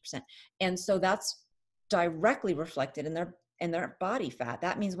 50%. And so that's directly reflected in their body fat.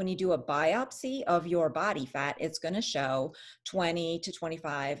 That means when you do a biopsy of your body fat, it's going to show 20 to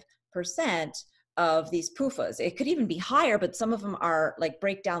 25% of these PUFAs. It could even be higher, but some of them are like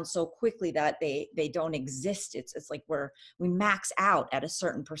break down so quickly that they don't exist. It's like we max out at a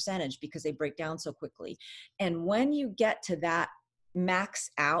certain percentage because they break down so quickly. And when you get to that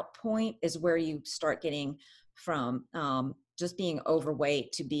max out point is where you start getting from just being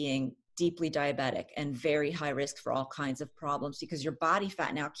overweight to being deeply diabetic and very high risk for all kinds of problems, because your body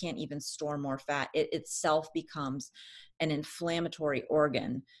fat now can't even store more fat. It itself becomes an inflammatory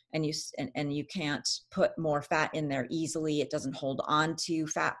organ, and you can't put more fat in there easily. It doesn't hold on to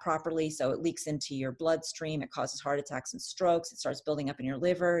fat properly, so it leaks into your bloodstream. It causes heart attacks and strokes. It starts building up in your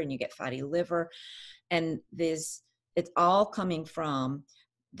liver and you get fatty liver. And it's all coming from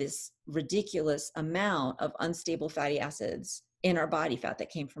this ridiculous amount of unstable fatty acids in our body fat that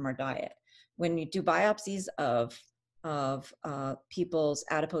came from our diet. When you do biopsies of of people's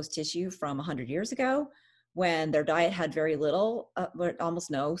adipose tissue from 100 years ago, when their diet had very little, almost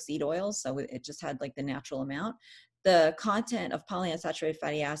no seed oils. So it just had like the natural amount. The content of polyunsaturated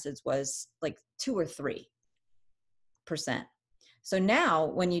fatty acids was like 2 or 3%. So now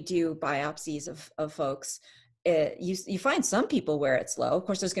when you do biopsies of folks, you find some people where it's low. Of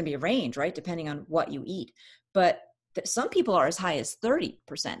course, there's going to be a range, right? Depending on what you eat. But some people are as high as 30%.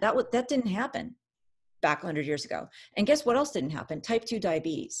 That didn't happen back 100 years ago. And guess what else didn't happen? Type 2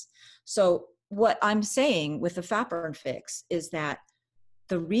 diabetes. So what I'm saying with the Fatburn Fix is that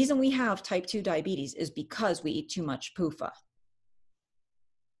the reason we have type 2 diabetes is because we eat too much PUFA,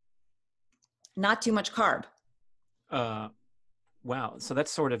 not too much carb. Uh, wow. So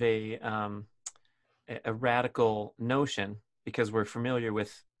that's sort of a radical notion, because we're familiar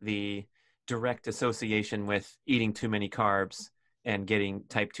with the direct association with eating too many carbs and getting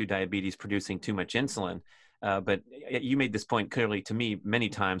type 2 diabetes, producing too much insulin. But you made this point clearly to me many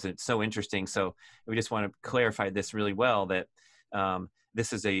times, and it's so interesting. So we just want to clarify this really well, that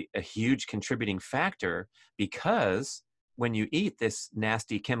this is a huge contributing factor, because when you eat this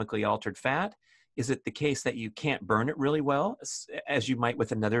nasty chemically altered fat, is it the case that you can't burn it really well as you might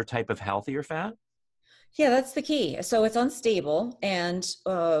with another type of healthier fat? Yeah, that's the key. So it's unstable, and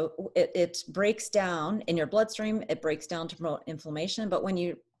it breaks down in your bloodstream. It breaks down to promote inflammation. But when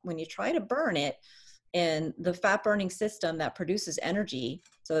you try to burn it, in the fat burning system that produces energy,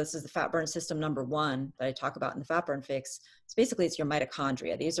 so this is the fat burn system number 1 that I talk about in the Fat Burn Fix. It's your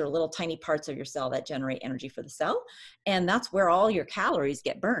mitochondria. These are little tiny parts of your cell that generate energy for the cell, and that's where all your calories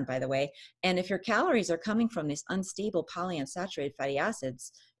get burned, by the way. And if your calories are coming from these unstable polyunsaturated fatty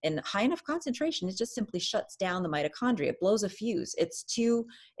acids in high enough concentration, it just simply shuts down the mitochondria. It blows a fuse.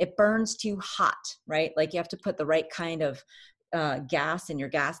 It burns too hot, right? Like you have to put the right kind of gas in your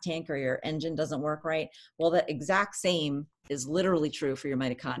gas tank, or your engine doesn't work right. Well, the exact same is literally true for your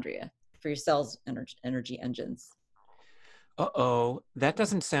mitochondria, for your cells' energy engines. Uh-oh, that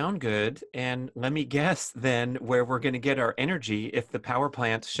doesn't sound good. And let me guess then where we're going to get our energy if the power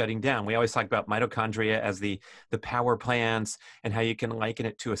plant's shutting down. We always talk about mitochondria as the power plants, and how you can liken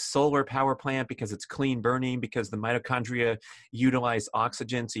it to a solar power plant because it's clean burning, because the mitochondria utilize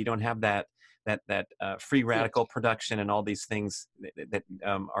oxygen, so you don't have that free Heat. radical production and all these things that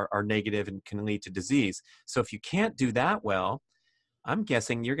are negative and can lead to disease. So if you can't do that well, I'm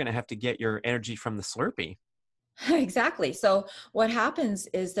guessing you're going to have to get your energy from the Slurpee. Exactly. So what happens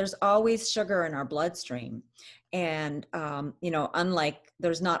is there's always sugar in our bloodstream. And, unlike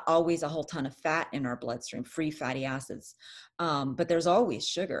there's not always a whole ton of fat in our bloodstream, free fatty acids, but there's always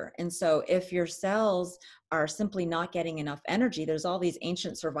sugar. And so if your cells are simply not getting enough energy, there's all these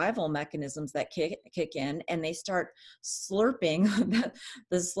ancient survival mechanisms that kick in, and they start slurping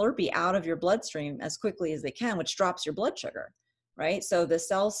the Slurpee out of your bloodstream as quickly as they can, which drops your blood sugar, right? So the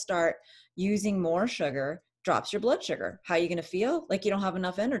cells start using more sugar, drops your blood sugar. How are you going to feel? Like you don't have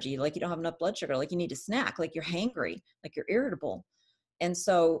enough energy, like you don't have enough blood sugar, like you need to snack, like you're hangry, like you're irritable. And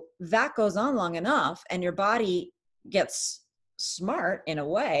so that goes on long enough, and your body gets smart in a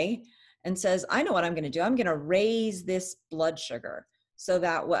way and says, I know what I'm going to do. I'm going to raise this blood sugar, so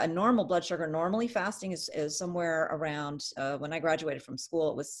that what a normal blood sugar, normally fasting is somewhere around, when I graduated from school,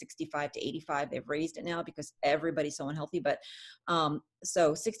 it was 65 to 85. They've raised it now because everybody's so unhealthy. But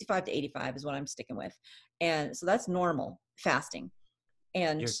so 65 to 85 is what I'm sticking with. And so that's normal fasting.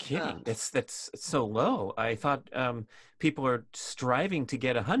 And You're kidding. That's so low. I thought people are striving to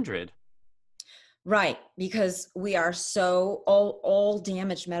get 100. right, because we are so all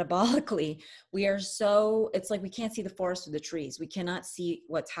damaged metabolically. It's like we can't see the forest through the trees. We cannot see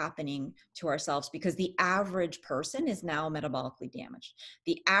what's happening to ourselves, because the average person is now metabolically damaged.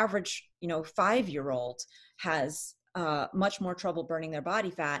 The average, 5-year-old has much more trouble burning their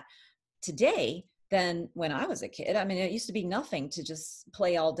body fat today than when I was a kid. I mean, it used to be nothing to just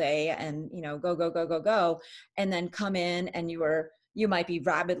play all day and, go, go, go, go, go, and then come in and you might be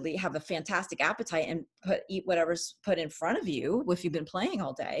rabidly have a fantastic appetite and eat whatever's put in front of you if you've been playing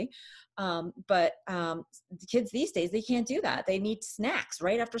all day. But the kids these days, they can't do that. They need snacks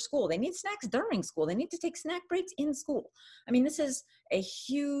right after school. They need snacks during school. They need to take snack breaks in school. I mean, this is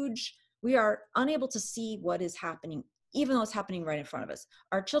we are unable to see what is happening, even though it's happening right in front of us.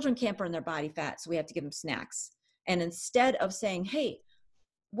 Our children can't burn their body fat, so we have to give them snacks. And instead of saying, hey,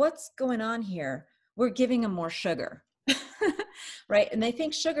 what's going on here? We're giving them more sugar. Right? And they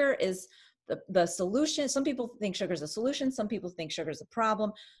think sugar is the solution. Some people think sugar is a solution. Some people think sugar is a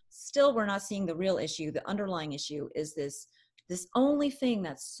problem. Still, we're not seeing the real issue. The underlying issue is this only thing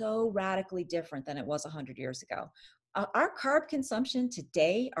that's so radically different than it was 100 years ago. our carb consumption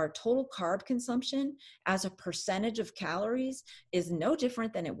today, our total carb consumption as a percentage of calories is no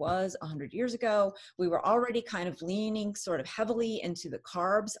different than it was 100 years ago. We were already kind of leaning sort of heavily into the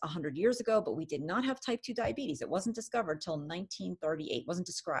carbs 100 years ago, but we did not have type 2 diabetes. It wasn't discovered till 1938, wasn't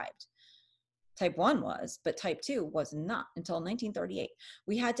described. Type 1 was, but type 2 was not until 1938.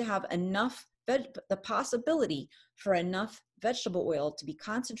 We had to have enough, the possibility for enough vegetable oil to be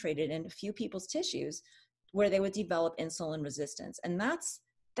concentrated in a few people's tissues where they would develop insulin resistance. And that's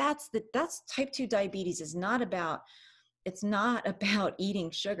type 2 diabetes is not about, it's not about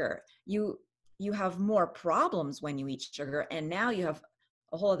eating sugar. You have more problems when you eat sugar, and now you have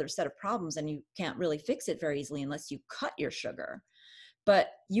a whole other set of problems, and you can't really fix it very easily unless you cut your sugar. But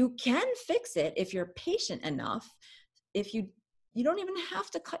you can fix it if you're patient enough. If you don't even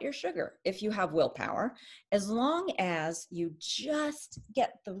have to cut your sugar if you have willpower, as long as you just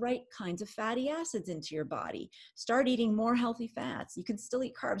get the right kinds of fatty acids into your body. Start eating more healthy fats. You can still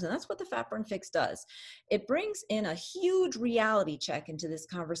eat carbs, and that's what the Fatburn Fix does. It brings in a huge reality check into this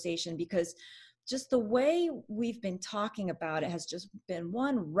conversation, because just the way we've been talking about it has just been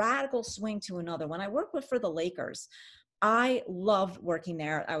one radical swing to another. When I worked for the Lakers, I loved working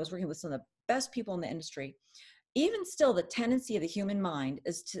there. I was working with some of the best people in the industry. Even still, the tendency of the human mind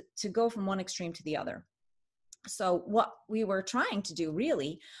is to go from one extreme to the other. So what we were trying to do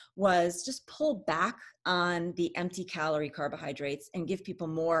really was just pull back on the empty calorie carbohydrates and give people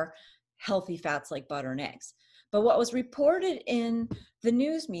more healthy fats like butter and eggs. But what was reported in the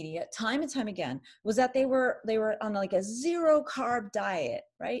news media time and time again was that they were on like a zero carb diet,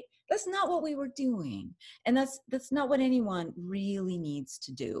 right? That's not what we were doing. And that's not what anyone really needs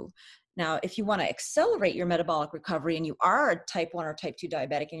to do. Now, if you want to accelerate your metabolic recovery and you are a type 1 or type 2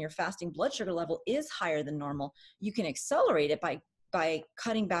 diabetic and your fasting blood sugar level is higher than normal, you can accelerate it by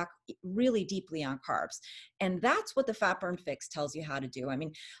cutting back really deeply on carbs. And that's what the Fatburn Fix tells you how to do. I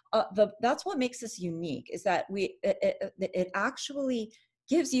mean, that's what makes this unique, is that it actually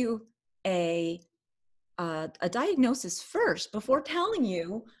gives you a diagnosis first before telling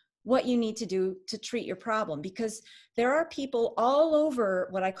you what you need to do to treat your problem, because there are people all over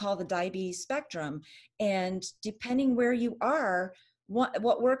what I call the diabetes spectrum, and depending where you are,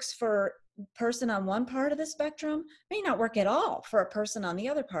 what works for a person on one part of the spectrum may not work at all for a person on the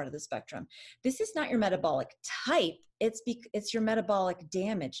other part of the spectrum. This is not your metabolic type, it's your metabolic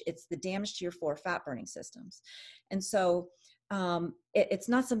damage. It's the damage to your 4 fat burning systems. And so it's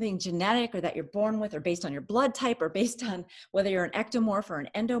not something genetic or that you're born with or based on your blood type or based on whether you're an ectomorph or an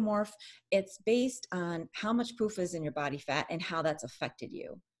endomorph. It's based on how much PUFA is in your body fat and how that's affected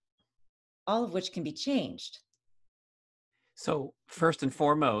you, all of which can be changed. So first and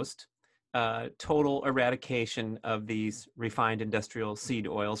foremost, total eradication of these refined industrial seed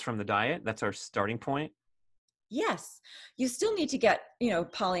oils from the diet. That's our starting point. Yes, you still need to get,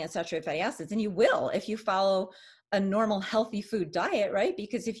 polyunsaturated fatty acids, and you will if you follow a normal healthy food diet, right?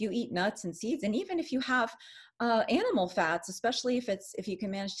 Because if you eat nuts and seeds, and even if you have animal fats, especially if you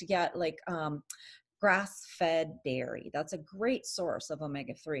can manage to get like grass-fed dairy, that's a great source of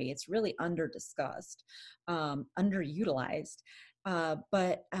omega-3. It's really under-discussed, underutilized,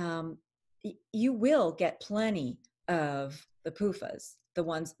 but you will get plenty of the PUFAs,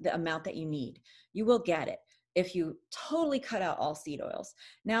 the amount that you need. You will get it if you totally cut out all seed oils.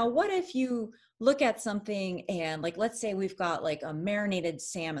 Now, what if you look at something and, like, let's say we've got like a marinated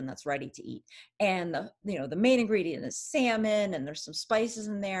salmon that's ready to eat, and the main ingredient is salmon, and there's some spices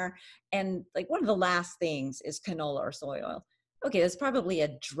in there, and like one of the last things is canola or soy oil. Okay, that's probably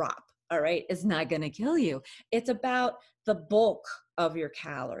a drop. All right, it's not going to kill you. It's about the bulk of your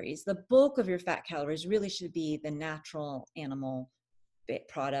calories. The bulk of your fat calories really should be the natural animal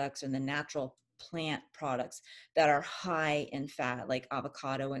products and the natural plant products that are high in fat, like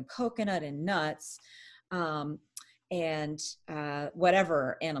avocado and coconut and nuts, and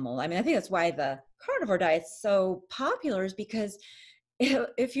whatever animal. I mean, I think that's why the carnivore diet is so popular, is because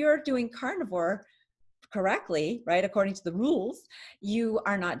if you're doing carnivore correctly, right, according to the rules, you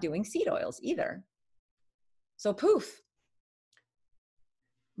are not doing seed oils either. So poof,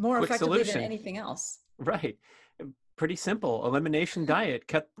 more Quick effectively than solution. anything else. Right. Pretty simple. Elimination diet.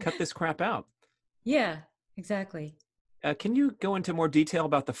 Cut this crap out. Yeah, exactly. Can you go into more detail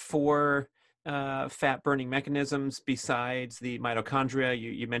about the 4 fat burning mechanisms besides the mitochondria?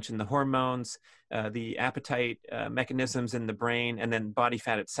 You mentioned the hormones, the appetite mechanisms in the brain, and then body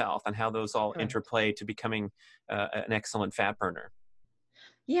fat itself, and how those all Correct. interplay to becoming an excellent fat burner.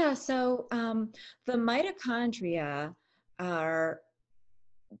 Yeah, so the mitochondria are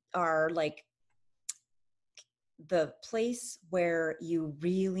like the place where you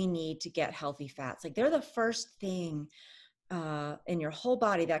really need to get healthy fats. Like they're the first thing in your whole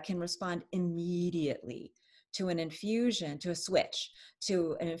body that can respond immediately to an infusion, to a switch,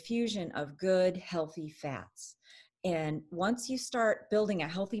 to an infusion of good, healthy fats. And once you start building a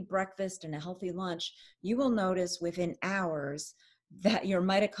healthy breakfast and a healthy lunch, you will notice within hours that your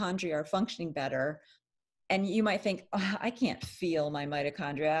mitochondria are functioning better. And you might think, oh, I can't feel my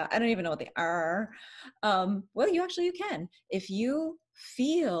mitochondria. I don't even know what they are. Well, you can. If you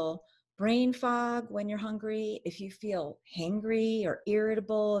feel brain fog when you're hungry, if you feel hangry or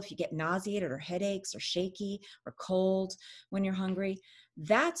irritable, if you get nauseated or headaches or shaky or cold when you're hungry,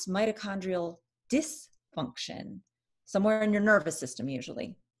 that's mitochondrial dysfunction somewhere in your nervous system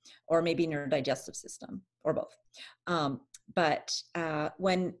usually, or maybe in your digestive system, or both. But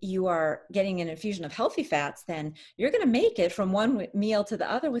when you are getting an infusion of healthy fats, then you're going to make it from one meal to the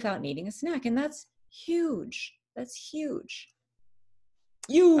other without needing a snack. And that's huge. That's huge.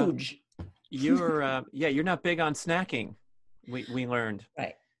 Uh, Huge. you're not big on snacking. We learned.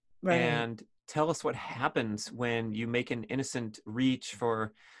 Right. Right. And tell us what happens when you make an innocent reach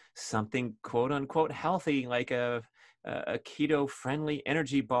for something quote unquote healthy, like a keto friendly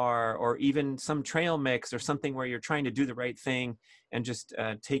energy bar, or even some trail mix or something where you're trying to do the right thing and just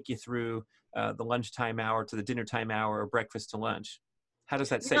take you through the lunchtime hour to the dinner time hour, or breakfast to lunch. How does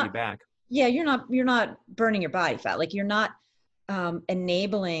that You're set you not, back? yeah, you're not burning your body fat. Like you're not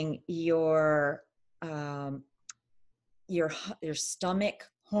enabling um, your your stomach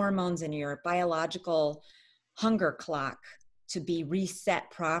hormones and your biological hunger clock to be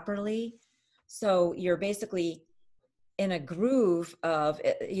reset properly. So you're basically in a groove of,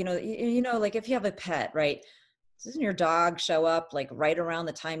 like if you have a pet, right? Doesn't your dog show up like right around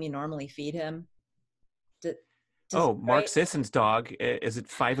the time you normally feed him? D- Does Oh, Mark right? Sisson's dog is at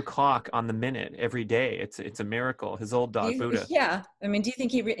 5 o'clock on the minute every day. It's a miracle. His old dog Buddha. Yeah. I mean, do you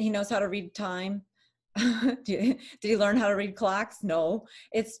think he knows how to read time? Did he learn how to read clocks? No.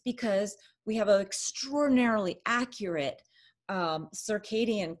 It's because we have an extraordinarily accurate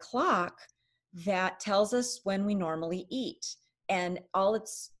circadian clock that tells us when we normally eat. And all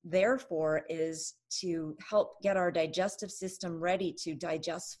it's there for is to help get our digestive system ready to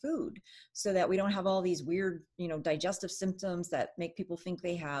digest food so that we don't have all these weird, digestive symptoms that make people think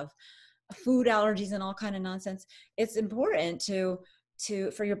they have food allergies and all kind of nonsense. It's important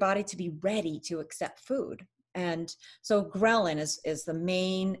for your body to be ready to accept food. And so ghrelin is the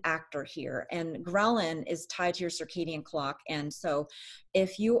main actor here, and ghrelin is tied to your circadian clock. And so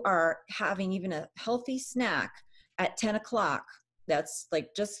if you are having even a healthy snack at 10 o'clock, that's like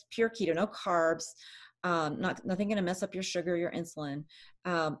just pure keto, no carbs, nothing going to mess up your sugar, your insulin,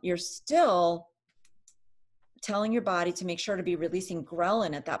 you're still telling your body to make sure to be releasing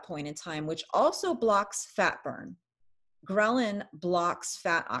ghrelin at that point in time, which also blocks fat burn. Ghrelin blocks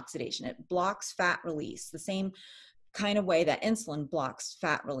fat oxidation. It blocks fat release the same kind of way that insulin blocks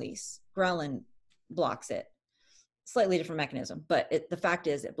fat release. Ghrelin blocks it. Slightly different mechanism, but the fact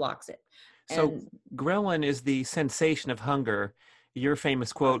is it blocks it. So And ghrelin is the sensation of hunger. Your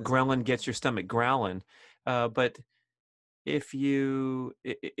famous quote, "Ghrelin gets your stomach growling." But if you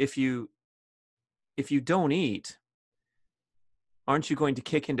if you if you don't eat, aren't you going to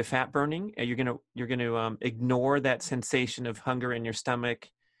kick into fat burning? You're gonna ignore that sensation of hunger in your stomach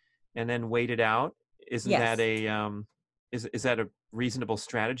and then wait it out? Isn't that yes, a is that a reasonable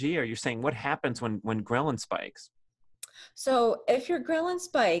strategy? Or you're saying what happens when ghrelin spikes? so if your ghrelin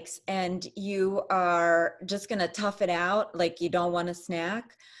spikes and you are just going to tough it out, like you don't want to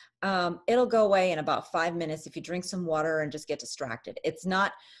snack, it'll go away in about 5 minutes if you drink some water and just get distracted. It's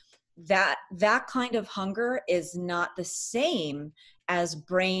not that kind of hunger is not the same as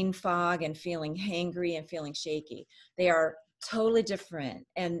brain fog and feeling hangry and feeling shaky. They are totally different.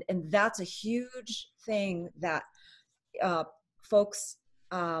 And that's a huge thing that uh, folks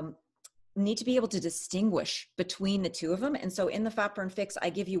need to be able to distinguish between the two of them. And so in the Fatburn Fix, I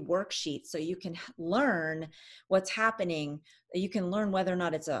give you worksheets so you can learn what's happening. You can learn whether or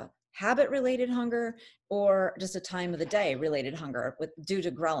not it's a habit related hunger or just a time of the day related hunger due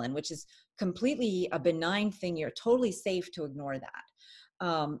to ghrelin, which is completely a benign thing. You're totally safe to ignore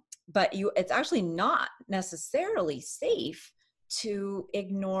that. But it's actually not necessarily safe to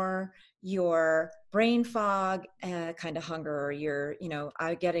ignore your brain fog kind of hunger, or your,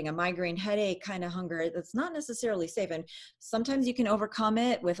 getting a migraine headache kind of hunger. That's not necessarily safe. And sometimes you can overcome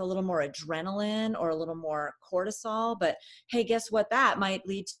it with a little more adrenaline or a little more cortisol. But hey, guess what? That might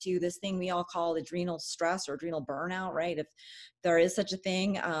lead to this thing we all call adrenal stress or adrenal burnout, right? If there is such a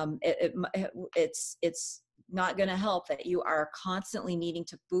thing, it's not going to help that you are constantly needing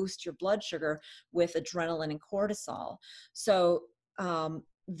to boost your blood sugar with adrenaline and cortisol. So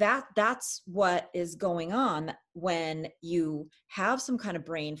that's what is going on when you have some kind of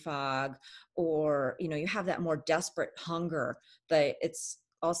brain fog, or you have that more desperate hunger. It's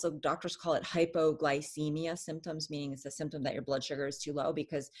also, doctors call it hypoglycemia symptoms, meaning it's a symptom that your blood sugar is too low,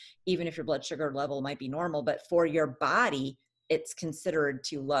 because even if your blood sugar level might be normal, but for your body it's considered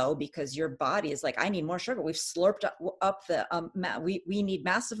too low, because your body is like, I need more sugar. We've slurped up the we need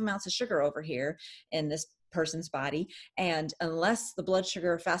massive amounts of sugar over here in this person's body, and unless the blood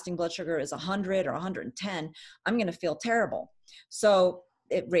sugar, fasting blood sugar, is 100 or 110, I'm going to feel terrible. So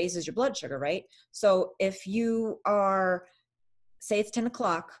it raises your blood sugar, right? So if you are, say it's 10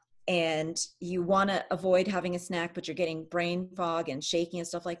 o'clock and you want to avoid having a snack, but you're getting brain fog and shaking and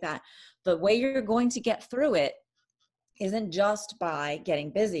stuff like that, the way you're going to get through it isn't just by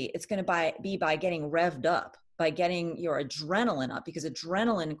getting busy. It's going to be by getting revved up, by getting your adrenaline up, because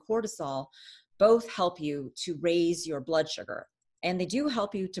adrenaline and cortisol both help you to raise your blood sugar, and they do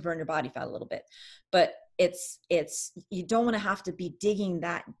help you to burn your body fat a little bit, but it's you don't want to have to be digging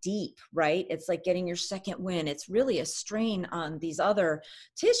that deep, right? It's like getting your second wind. It's really a strain on these other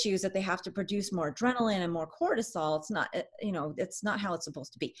tissues that they have to produce more adrenaline and more cortisol. It's not, it's not how it's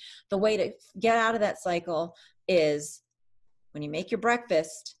supposed to be. The way to get out of that cycle is, when you make your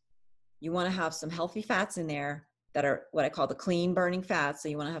breakfast, you want to have some healthy fats in there that are what I call the clean burning fats. So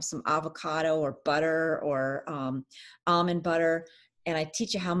you want to have some avocado or butter or almond butter. And I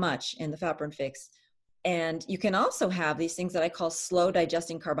teach you how much in the Fatburn Fix. And you can also have these things that I call slow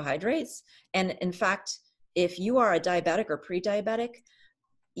digesting carbohydrates. And in fact, if you are a diabetic or pre-diabetic,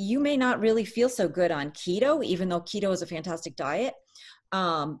 you may not really feel so good on keto, even though keto is a fantastic diet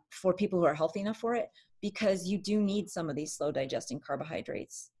for people who are healthy enough for it, because you do need some of these slow digesting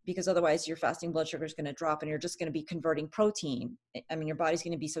carbohydrates, because otherwise your fasting blood sugar is going to drop and you're just going to be converting protein. I mean, your body's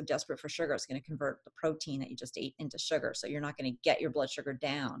going to be so desperate for sugar, it's going to convert the protein that you just ate into sugar. So you're not going to get your blood sugar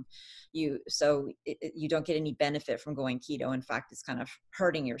down. You don't get any benefit from going keto. In fact, it's kind of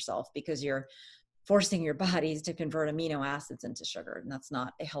hurting yourself, because you're forcing your bodies to convert amino acids into sugar. And that's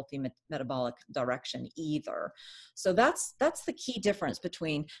not a healthy metabolic direction either. So that's the key difference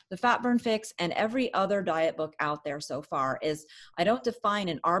between the Fatburn Fix and every other diet book out there so far. Is I don't define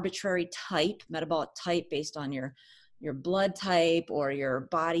an arbitrary type, metabolic type, based on your blood type or your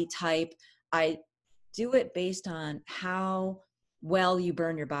body type. I do it based on how well you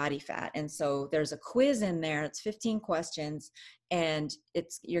burn your body fat. And so there's a quiz in there. It's 15 questions, and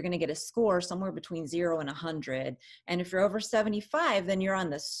you're going to get a score somewhere between 0 and 100. And if you're over 75, then you're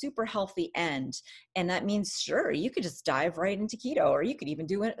on the super healthy end. And that means, sure, you could just dive right into keto, or you could even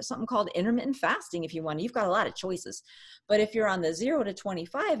do something called intermittent fasting if you want. You've got a lot of choices. But if you're on the 0 to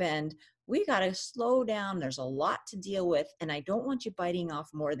 25 end, we got to slow down. There's a lot to deal with. And I don't want you biting off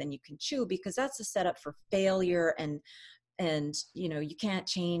more than you can chew, because that's a setup for failure. And you can't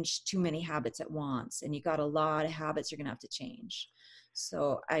change too many habits at once, and you got a lot of habits you're gonna have to change.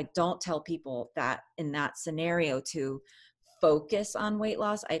 So I don't tell people that in that scenario to focus on weight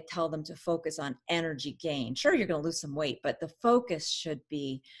loss. I tell them to focus on energy gain. Sure, you're gonna lose some weight, but the focus should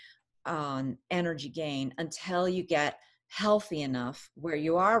be on energy gain until you get healthy enough where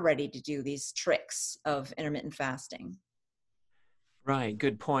you are ready to do these tricks of intermittent fasting. Right,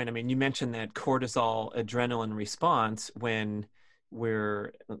 good point. I mean, you mentioned that cortisol adrenaline response when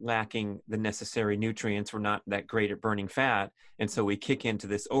we're lacking the necessary nutrients, we're not that great at burning fat. And so we kick into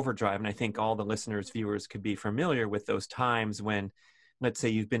this overdrive. And I think all the listeners, viewers could be familiar with those times when, let's say,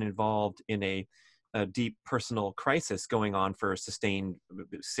 you've been involved in a deep personal crisis going on for a sustained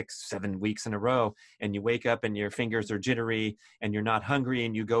 6-7 weeks in a row, and you wake up and your fingers are jittery and you're not hungry,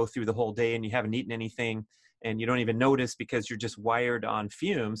 and you go through the whole day and you haven't eaten anything, and you don't even notice because you're just wired on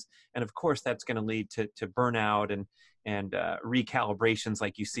fumes. And of course, that's going to lead to burnout and recalibrations,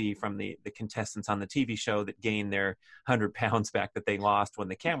 like you see from the contestants on the TV show that gain their 100 pounds back that they lost when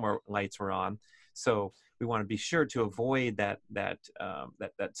the camera lights were on. So we want to be sure to avoid that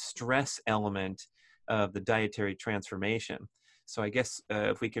stress element of the dietary transformation. So I guess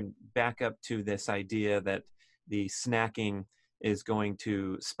if we can back up to this idea that the snacking is going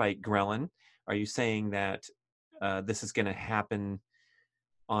to spike ghrelin, are you saying that this is going to happen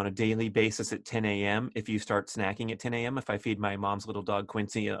on a daily basis at 10 a.m. if you start snacking at 10 a.m.? If I feed my mom's little dog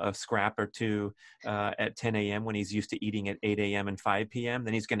Quincy a scrap or two at 10 a.m. when he's used to eating at 8 a.m. and 5 p.m.,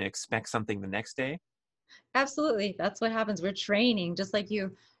 then he's going to expect something the next day? Absolutely. That's what happens. We're training, just like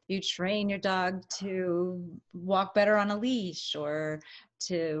you train your dog to walk better on a leash or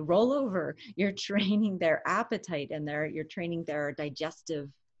to roll over. You're training their appetite and you're training their digestive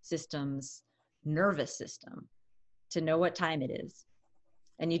systems nervous system to know what time it is.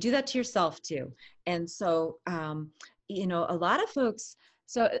 And you do that to yourself too. And so, a lot of folks,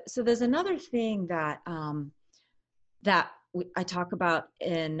 so there's another thing that I talk about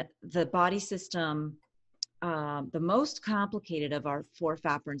in the body system. The most complicated of our four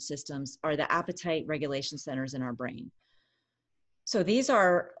Fatburn systems are the appetite regulation centers in our brain. So these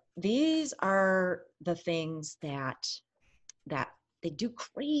are the things that they do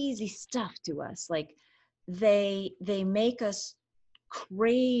crazy stuff to us. Like they make us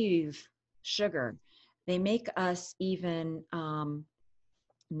crave sugar. They make us even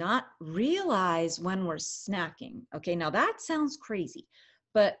not realize when we're snacking. Okay, now that sounds crazy,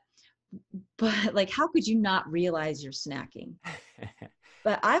 but like, how could you not realize you're snacking?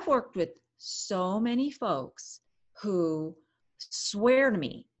 But I've worked with so many folks who swear to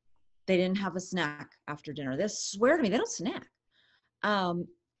me they didn't have a snack after dinner. They swear to me they don't snack.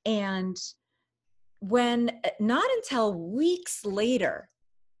 And when not until weeks later,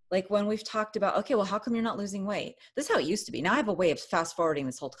 like when we've talked about, okay, well, how come you're not losing weight? This is how it used to be. Now I have a way of fast forwarding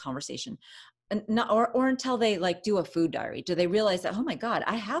this whole conversation. And not, or until they like do a food diary, do they realize that, oh my God,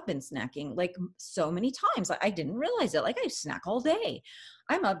 I have been snacking like so many times. I didn't realize it. Like I snack all day.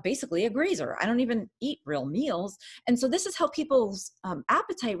 I'm basically a grazer. I don't even eat real meals. And so this is how people's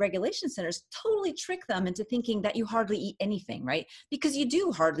appetite regulation centers totally trick them into thinking that you hardly eat anything, right? Because you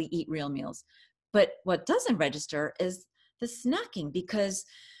do hardly eat real meals. But what doesn't register is the snacking, because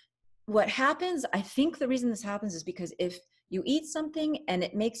what happens, I think the reason this happens is because if you eat something and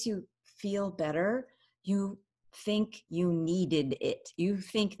it makes you feel better, you think you needed it. You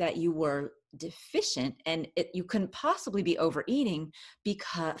think that you were deficient and you couldn't possibly be overeating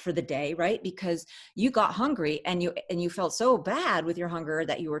because for the day, right? Because you got hungry and you felt so bad with your hunger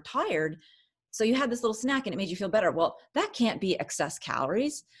that you were tired. So you had this little snack and it made you feel better. Well, that can't be excess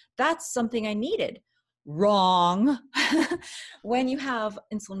calories. That's something I needed. Wrong. When you have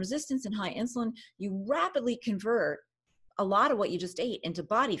insulin resistance and high insulin, you rapidly convert a lot of what you just ate into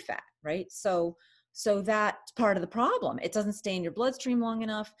body fat, right? So that's part of the problem. It doesn't stay in your bloodstream long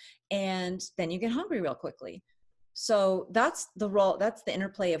enough, and then you get hungry real quickly. So that's the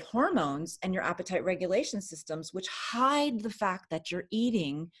interplay of hormones and your appetite regulation systems, which hide the fact that you're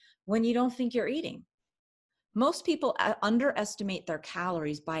eating when you don't think you're eating. Most people underestimate their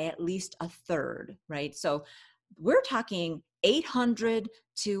calories by at least a third, right? So we're talking 800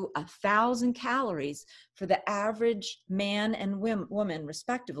 to 1,000 calories for the average man and woman,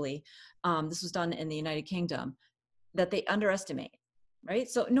 respectively. This was done in the United Kingdom, that they underestimate, right?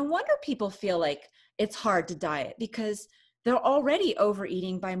 So no wonder people feel like it's hard to diet, because they're already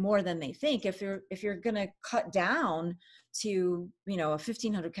overeating by more than they think. If you're going to cut down to, a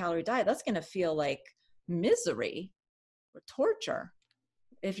 1,500 calorie diet, that's going to feel like misery or torture.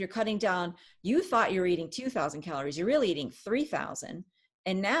 If you're cutting down, you thought you were eating 2,000 calories, you're really eating 3,000.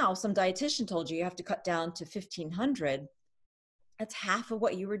 And now some dietitian told you have to cut down to 1,500. That's half of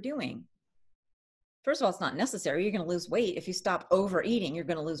what you were doing. First of all, it's not necessary. You're going to lose weight. If you stop overeating, you're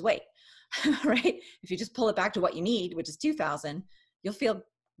going to lose weight, right? If you just pull it back to what you need, which is 2,000, you'll feel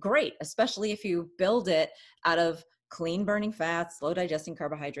great, especially if you build it out of clean burning fats, slow digesting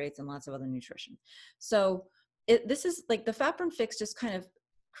carbohydrates, and lots of other nutrition. So this is like the Fatburn Fix just kind of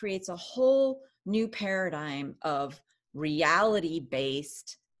creates a whole new paradigm of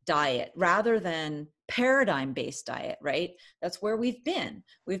reality-based diet rather than paradigm-based diet, right? That's where we've been.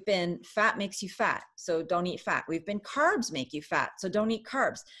 We've been fat makes you fat, so don't eat fat. We've been carbs make you fat, so don't eat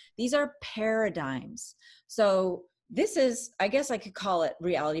carbs. These are paradigms. So this is, I guess I could call it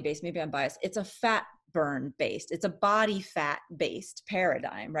reality-based. Maybe I'm biased. It's a fat burn based. It's a body fat based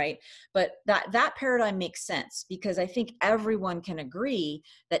paradigm, right? But that paradigm makes sense because I think everyone can agree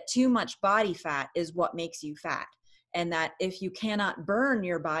that too much body fat is what makes you fat. And that if you cannot burn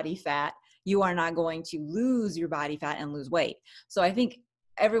your body fat, you are not going to lose your body fat and lose weight. So I think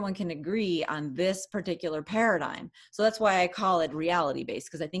everyone can agree on this particular paradigm. So that's why I call it reality based,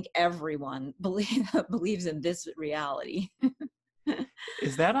 because I think everyone believes in this reality.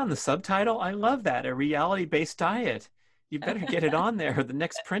 Is that on the subtitle? I love that. A reality-based diet. You better get it on there, the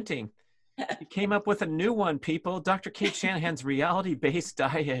next printing. You came up with a new one, people. Dr. Cate Shanahan's reality-based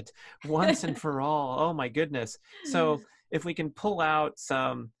diet, once and for all. Oh my goodness. So if we can pull out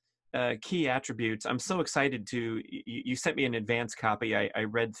some key attributes, I'm so excited to, you sent me an advance copy. I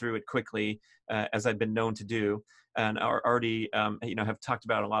read through it quickly, as I've been known to do, and already have talked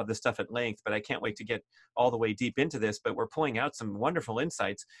about a lot of this stuff at length, but I can't wait to get all the way deep into this. But we're pulling out some wonderful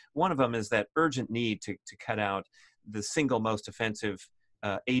insights. One of them is that urgent need to cut out the single most offensive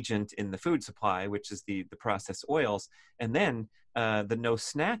agent in the food supply, which is the processed oils, and then the no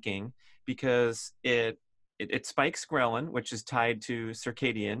snacking, because it spikes ghrelin, which is tied to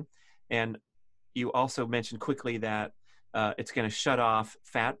circadian. And you also mentioned quickly that it's going to shut off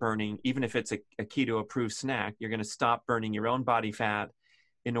fat burning. Even if it's a keto approved snack, you're going to stop burning your own body fat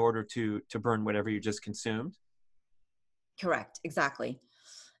in order to burn whatever you just consumed. Correct. Exactly.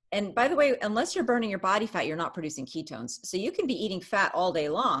 And by the way, unless you're burning your body fat, you're not producing ketones. So you can be eating fat all day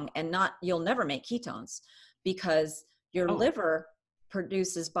long and you'll never make ketones, because your Oh, liver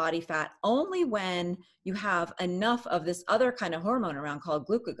produces body fat only when you have enough of this other kind of hormone around called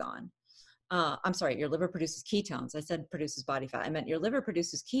glucagon. I'm sorry, your liver produces ketones. I said produces body fat. I meant your liver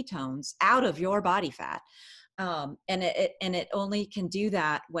produces ketones out of your body fat. And it only can do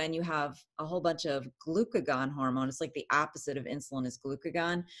that when you have a whole bunch of glucagon hormone. It's like the opposite of insulin is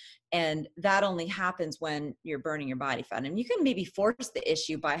glucagon. And that only happens when you're burning your body fat. And you can maybe force the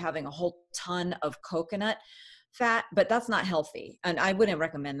issue by having a whole ton of coconut fat, but that's not healthy. And I wouldn't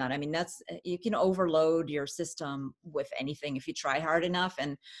recommend that. I mean, you can overload your system with anything if you try hard enough.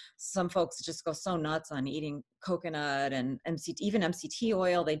 And some folks just go so nuts on eating coconut and even MCT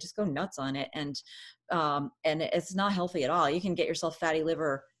oil. They just go nuts on it. And it's not healthy at all. You can get yourself fatty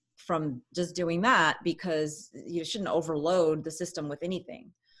liver from just doing that, because you shouldn't overload the system with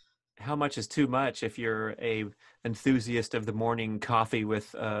anything. how much is too much if you're a enthusiast of the morning coffee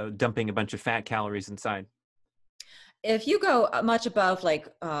with dumping a bunch of fat calories inside? If you go much above like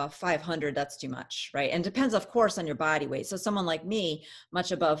 500, that's too much, right? And depends, of course, on your body weight. So someone like me,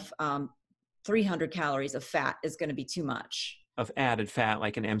 much above 300 calories of fat is going to be too much. Of added fat,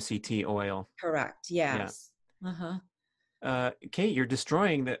 like an MCT oil. Correct. Yeah. Yes. Uh-huh. Kate, you're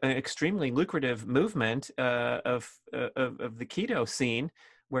destroying the extremely lucrative movement of the keto scene,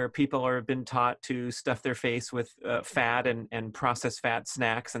 where people are been taught to stuff their face with fat and processed fat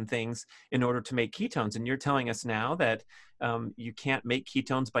snacks and things in order to make ketones. And you're telling us now that you can't make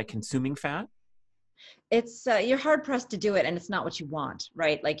ketones by consuming fat? It's you're hard pressed to do it, and it's not what you want,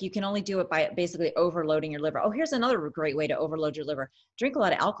 right? Like, you can only do it by basically overloading your liver. Oh, here's another great way to overload your liver: drink a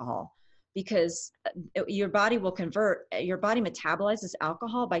lot of alcohol, because your body metabolizes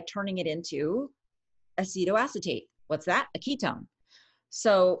alcohol by turning it into acetoacetate. What's that? A ketone.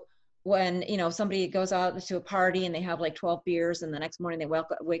 So when somebody goes out to a party and they have like 12 beers, and the next morning they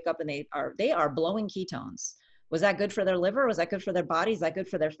wake up and they are blowing ketones. Was that good for their liver? Was that good for their body? Is that good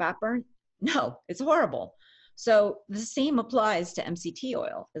for their fat burn? No, it's horrible. So the same applies to MCT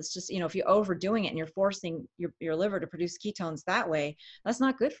oil. It's just, if you're overdoing it and you're forcing your liver to produce ketones that way, that's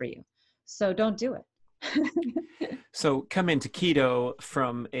not good for you. So don't do it. So come into keto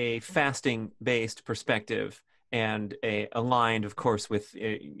from a fasting-based perspective, and aligned, of course, with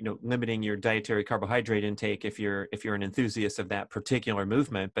limiting your dietary carbohydrate intake if you're an enthusiast of that particular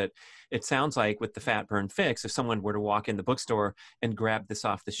movement. But it sounds like with the Fatburn Fix, if someone were to walk in the bookstore and grab this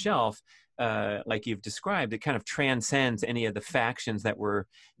off the shelf, like you've described, it kind of transcends any of the factions that we're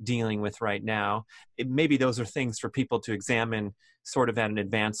dealing with right now. Maybe those are things for people to examine sort of at an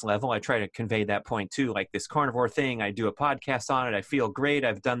advanced level. I try to convey that point too, like this carnivore thing. I do a podcast on it. I feel great.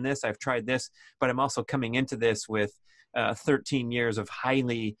 I've done this. I've tried this, but I'm also coming into this with 13 years of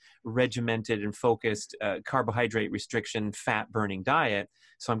highly regimented and focused carbohydrate restriction, fat burning diet.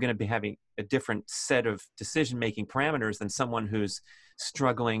 So I'm going to be having a different set of decision-making parameters than someone who's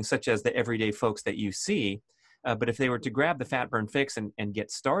struggling, such as the everyday folks that you see. But if they were to grab the Fatburn Fix and get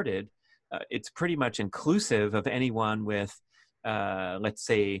started, it's pretty much inclusive of anyone with let's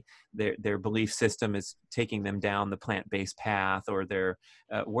say their belief system is taking them down the plant-based path, or their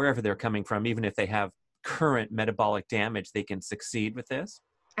wherever they're coming from. Even if they have current metabolic damage, they can succeed with this.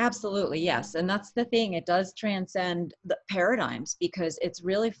 Absolutely, yes. And that's the thing. It does transcend the paradigms, because it's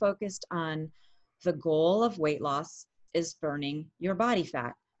really focused on the goal of weight loss is burning your body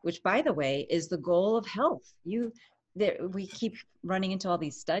fat, which, by the way, is the goal of health. We keep running into all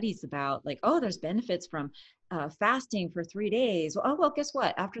these studies about like, oh, there's benefits from fasting for 3 days. Well, guess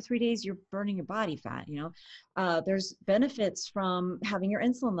what? After 3 days, you're burning your body fat. There's benefits from having your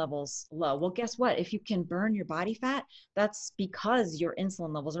insulin levels low. Well, guess what? If you can burn your body fat, that's because your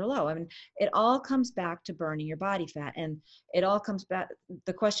insulin levels are low. I mean, it all comes back to burning your body fat, and it all comes back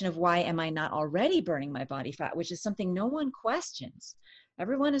the question of, why am I not already burning my body fat, which is something no one questions.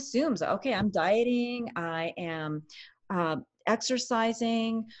 Everyone assumes, okay, I'm dieting, I am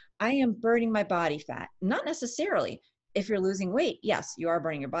exercising, I am burning my body fat. Not necessarily. If you're losing weight, yes, you are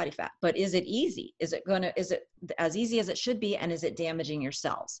burning your body fat, but is it easy? Is it as easy as it should be? And is it damaging your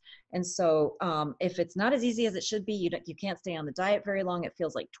cells? And so if it's not as easy as it should be, you can't stay on the diet very long. It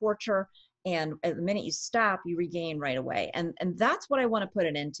feels like torture. And at the minute you stop, you regain right away. And that's what I want to put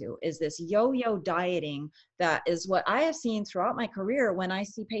it into, is this yo-yo dieting. That is what I have seen throughout my career when I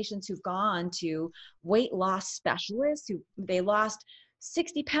see patients who've gone to weight loss specialists, who they lost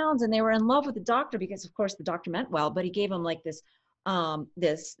 60 pounds and they were in love with the doctor because of course the doctor meant well, but he gave them like this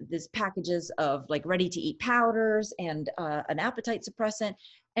packages of like ready to eat powders and an appetite suppressant.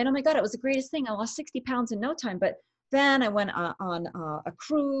 And oh my God, it was the greatest thing. I lost 60 pounds in no time. But then I went on a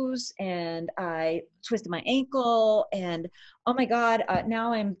cruise and I twisted my ankle, and oh my God,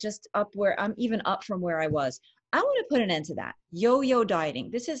 now I'm just I'm even up from where I was. I want to put an end to that yo-yo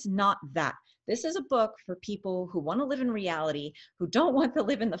dieting. This is not that. This is a book for people who want to live in reality, who don't want to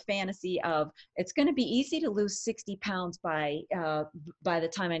live in the fantasy of it's going to be easy to lose 60 pounds by the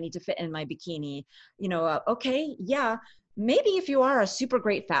time I need to fit in my bikini. Okay, yeah, maybe if you are a super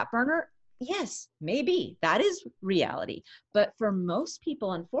great fat burner, yes, maybe that is reality. But for most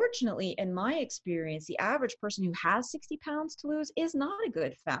people, unfortunately, in my experience, the average person who has 60 pounds to lose is not a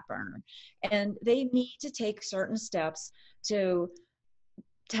good fat burner. And they need to take certain steps to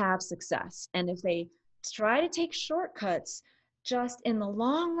have success. And if they try to take shortcuts, just in the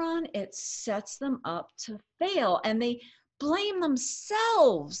long run, it sets them up to fail, and they blame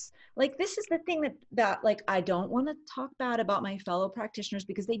themselves. Like, this is the thing that like, I don't want to talk bad about my fellow practitioners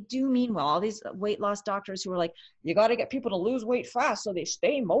because they do mean well. All these weight loss doctors who are like, you got to get people to lose weight fast so they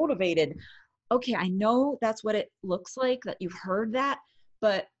stay motivated. Okay, I know that's what it looks like, that you've heard that,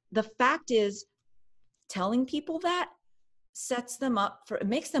 but the fact is, telling people that sets them up for, it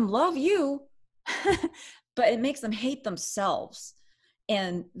makes them love you, but it makes them hate themselves.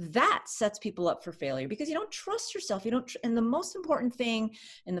 And that sets people up for failure because you don't trust yourself. And the most important thing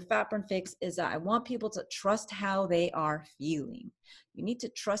in the Fatburn Fix is that I want people to trust how they are feeling. You need to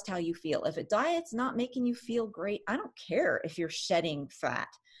trust how you feel. If a diet's not making you feel great, I don't care if you're shedding fat,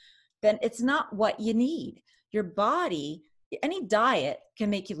 then it's not what you need. Your body, any diet can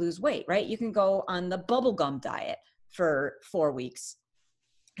make you lose weight, right? You can go on the bubblegum diet for 4 weeks,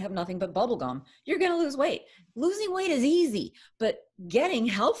 have nothing but bubble gum, you're going to lose weight. Losing weight is easy, but getting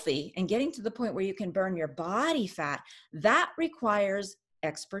healthy and getting to the point where you can burn your body fat, that requires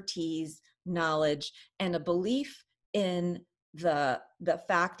expertise, knowledge, and a belief in the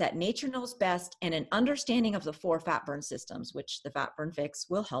fact that nature knows best, and an understanding of the 4 fat burn systems, which the Fatburn Fix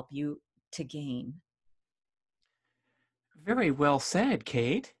will help you to gain. Very well said,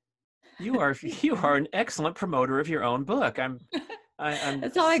 Cate. You are an excellent promoter of your own book. I'm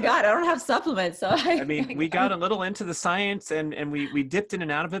That's all I got. I don't have supplements, so I mean, we got a little into the science and we dipped in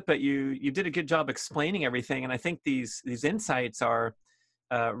and out of it, but you did a good job explaining everything. And I think these insights are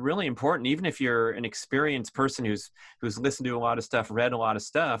really important. Even if you're an experienced person who's listened to a lot of stuff, read a lot of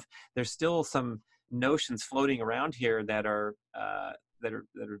stuff, there's still some notions floating around here that are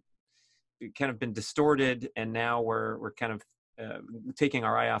kind of been distorted, and now we're kind of taking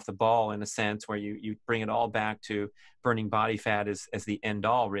our eye off the ball in a sense, where you bring it all back to burning body fat as the end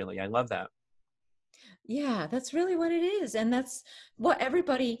all. Really, I love that. Yeah, that's really what it is. And that's what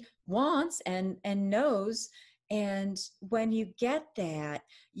everybody wants and knows. And when you get that,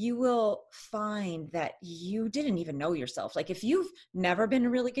 you will find that you didn't even know yourself. Like, if you've never been a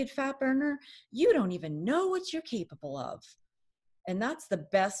really good fat burner, you don't even know what you're capable of. And that's the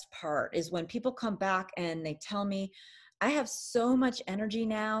best part, is when people come back and they tell me, I have so much energy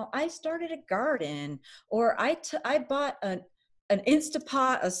now. I started a garden, or I bought an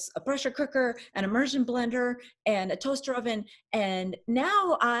Instapot, a pressure cooker, an immersion blender, and a toaster oven. And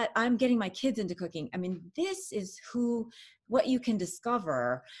now I'm getting my kids into cooking. I mean, this is what you can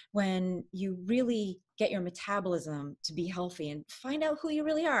discover when you really get your metabolism to be healthy and find out who you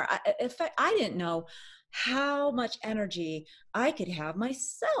really are. In fact, I didn't know how much energy I could have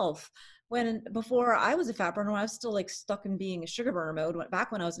myself before I was a fat burner, when I was still like stuck in being a sugar burner mode.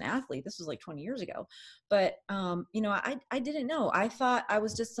 Back when I was an athlete, this was like 20 years ago. But I didn't know. I thought I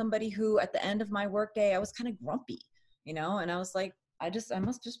was just somebody who, at the end of my workday, I was kind of grumpy, and I was like, I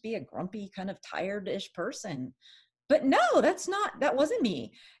must just be a grumpy, kind of tired-ish person. But no, that wasn't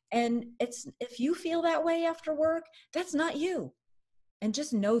me. And if you feel that way after work, that's not you. And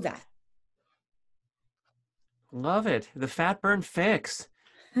just know that. Love it. The Fatburn Fix,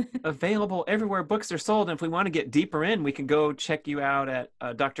 available everywhere books are sold. And if we want to get deeper in, we can go check you out at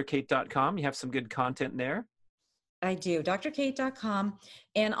drcate.com. You have some good content there. I do, drcate.com.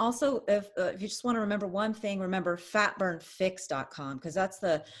 And also, if you just want to remember one thing, remember fatburnfix.com, because that's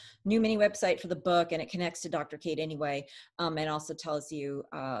the new mini website for the book, and it connects to Dr. Cate anyway, and also tells you,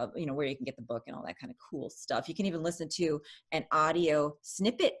 where you can get the book and all that kind of cool stuff. You can even listen to an audio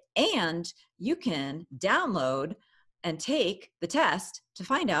snippet, and you can download and take the test to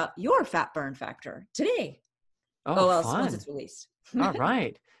find out your fat burn factor today. Oh, Oh, well, once fun. it's released. All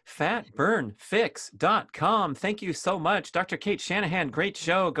right. Fatburnfix.com. Thank you so much. Dr. Cate Shanahan, great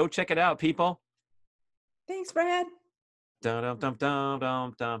show. Go check it out, people. Thanks, Brad. Dum, dum, dum, dum,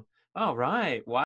 dum, dum. All right. Wow.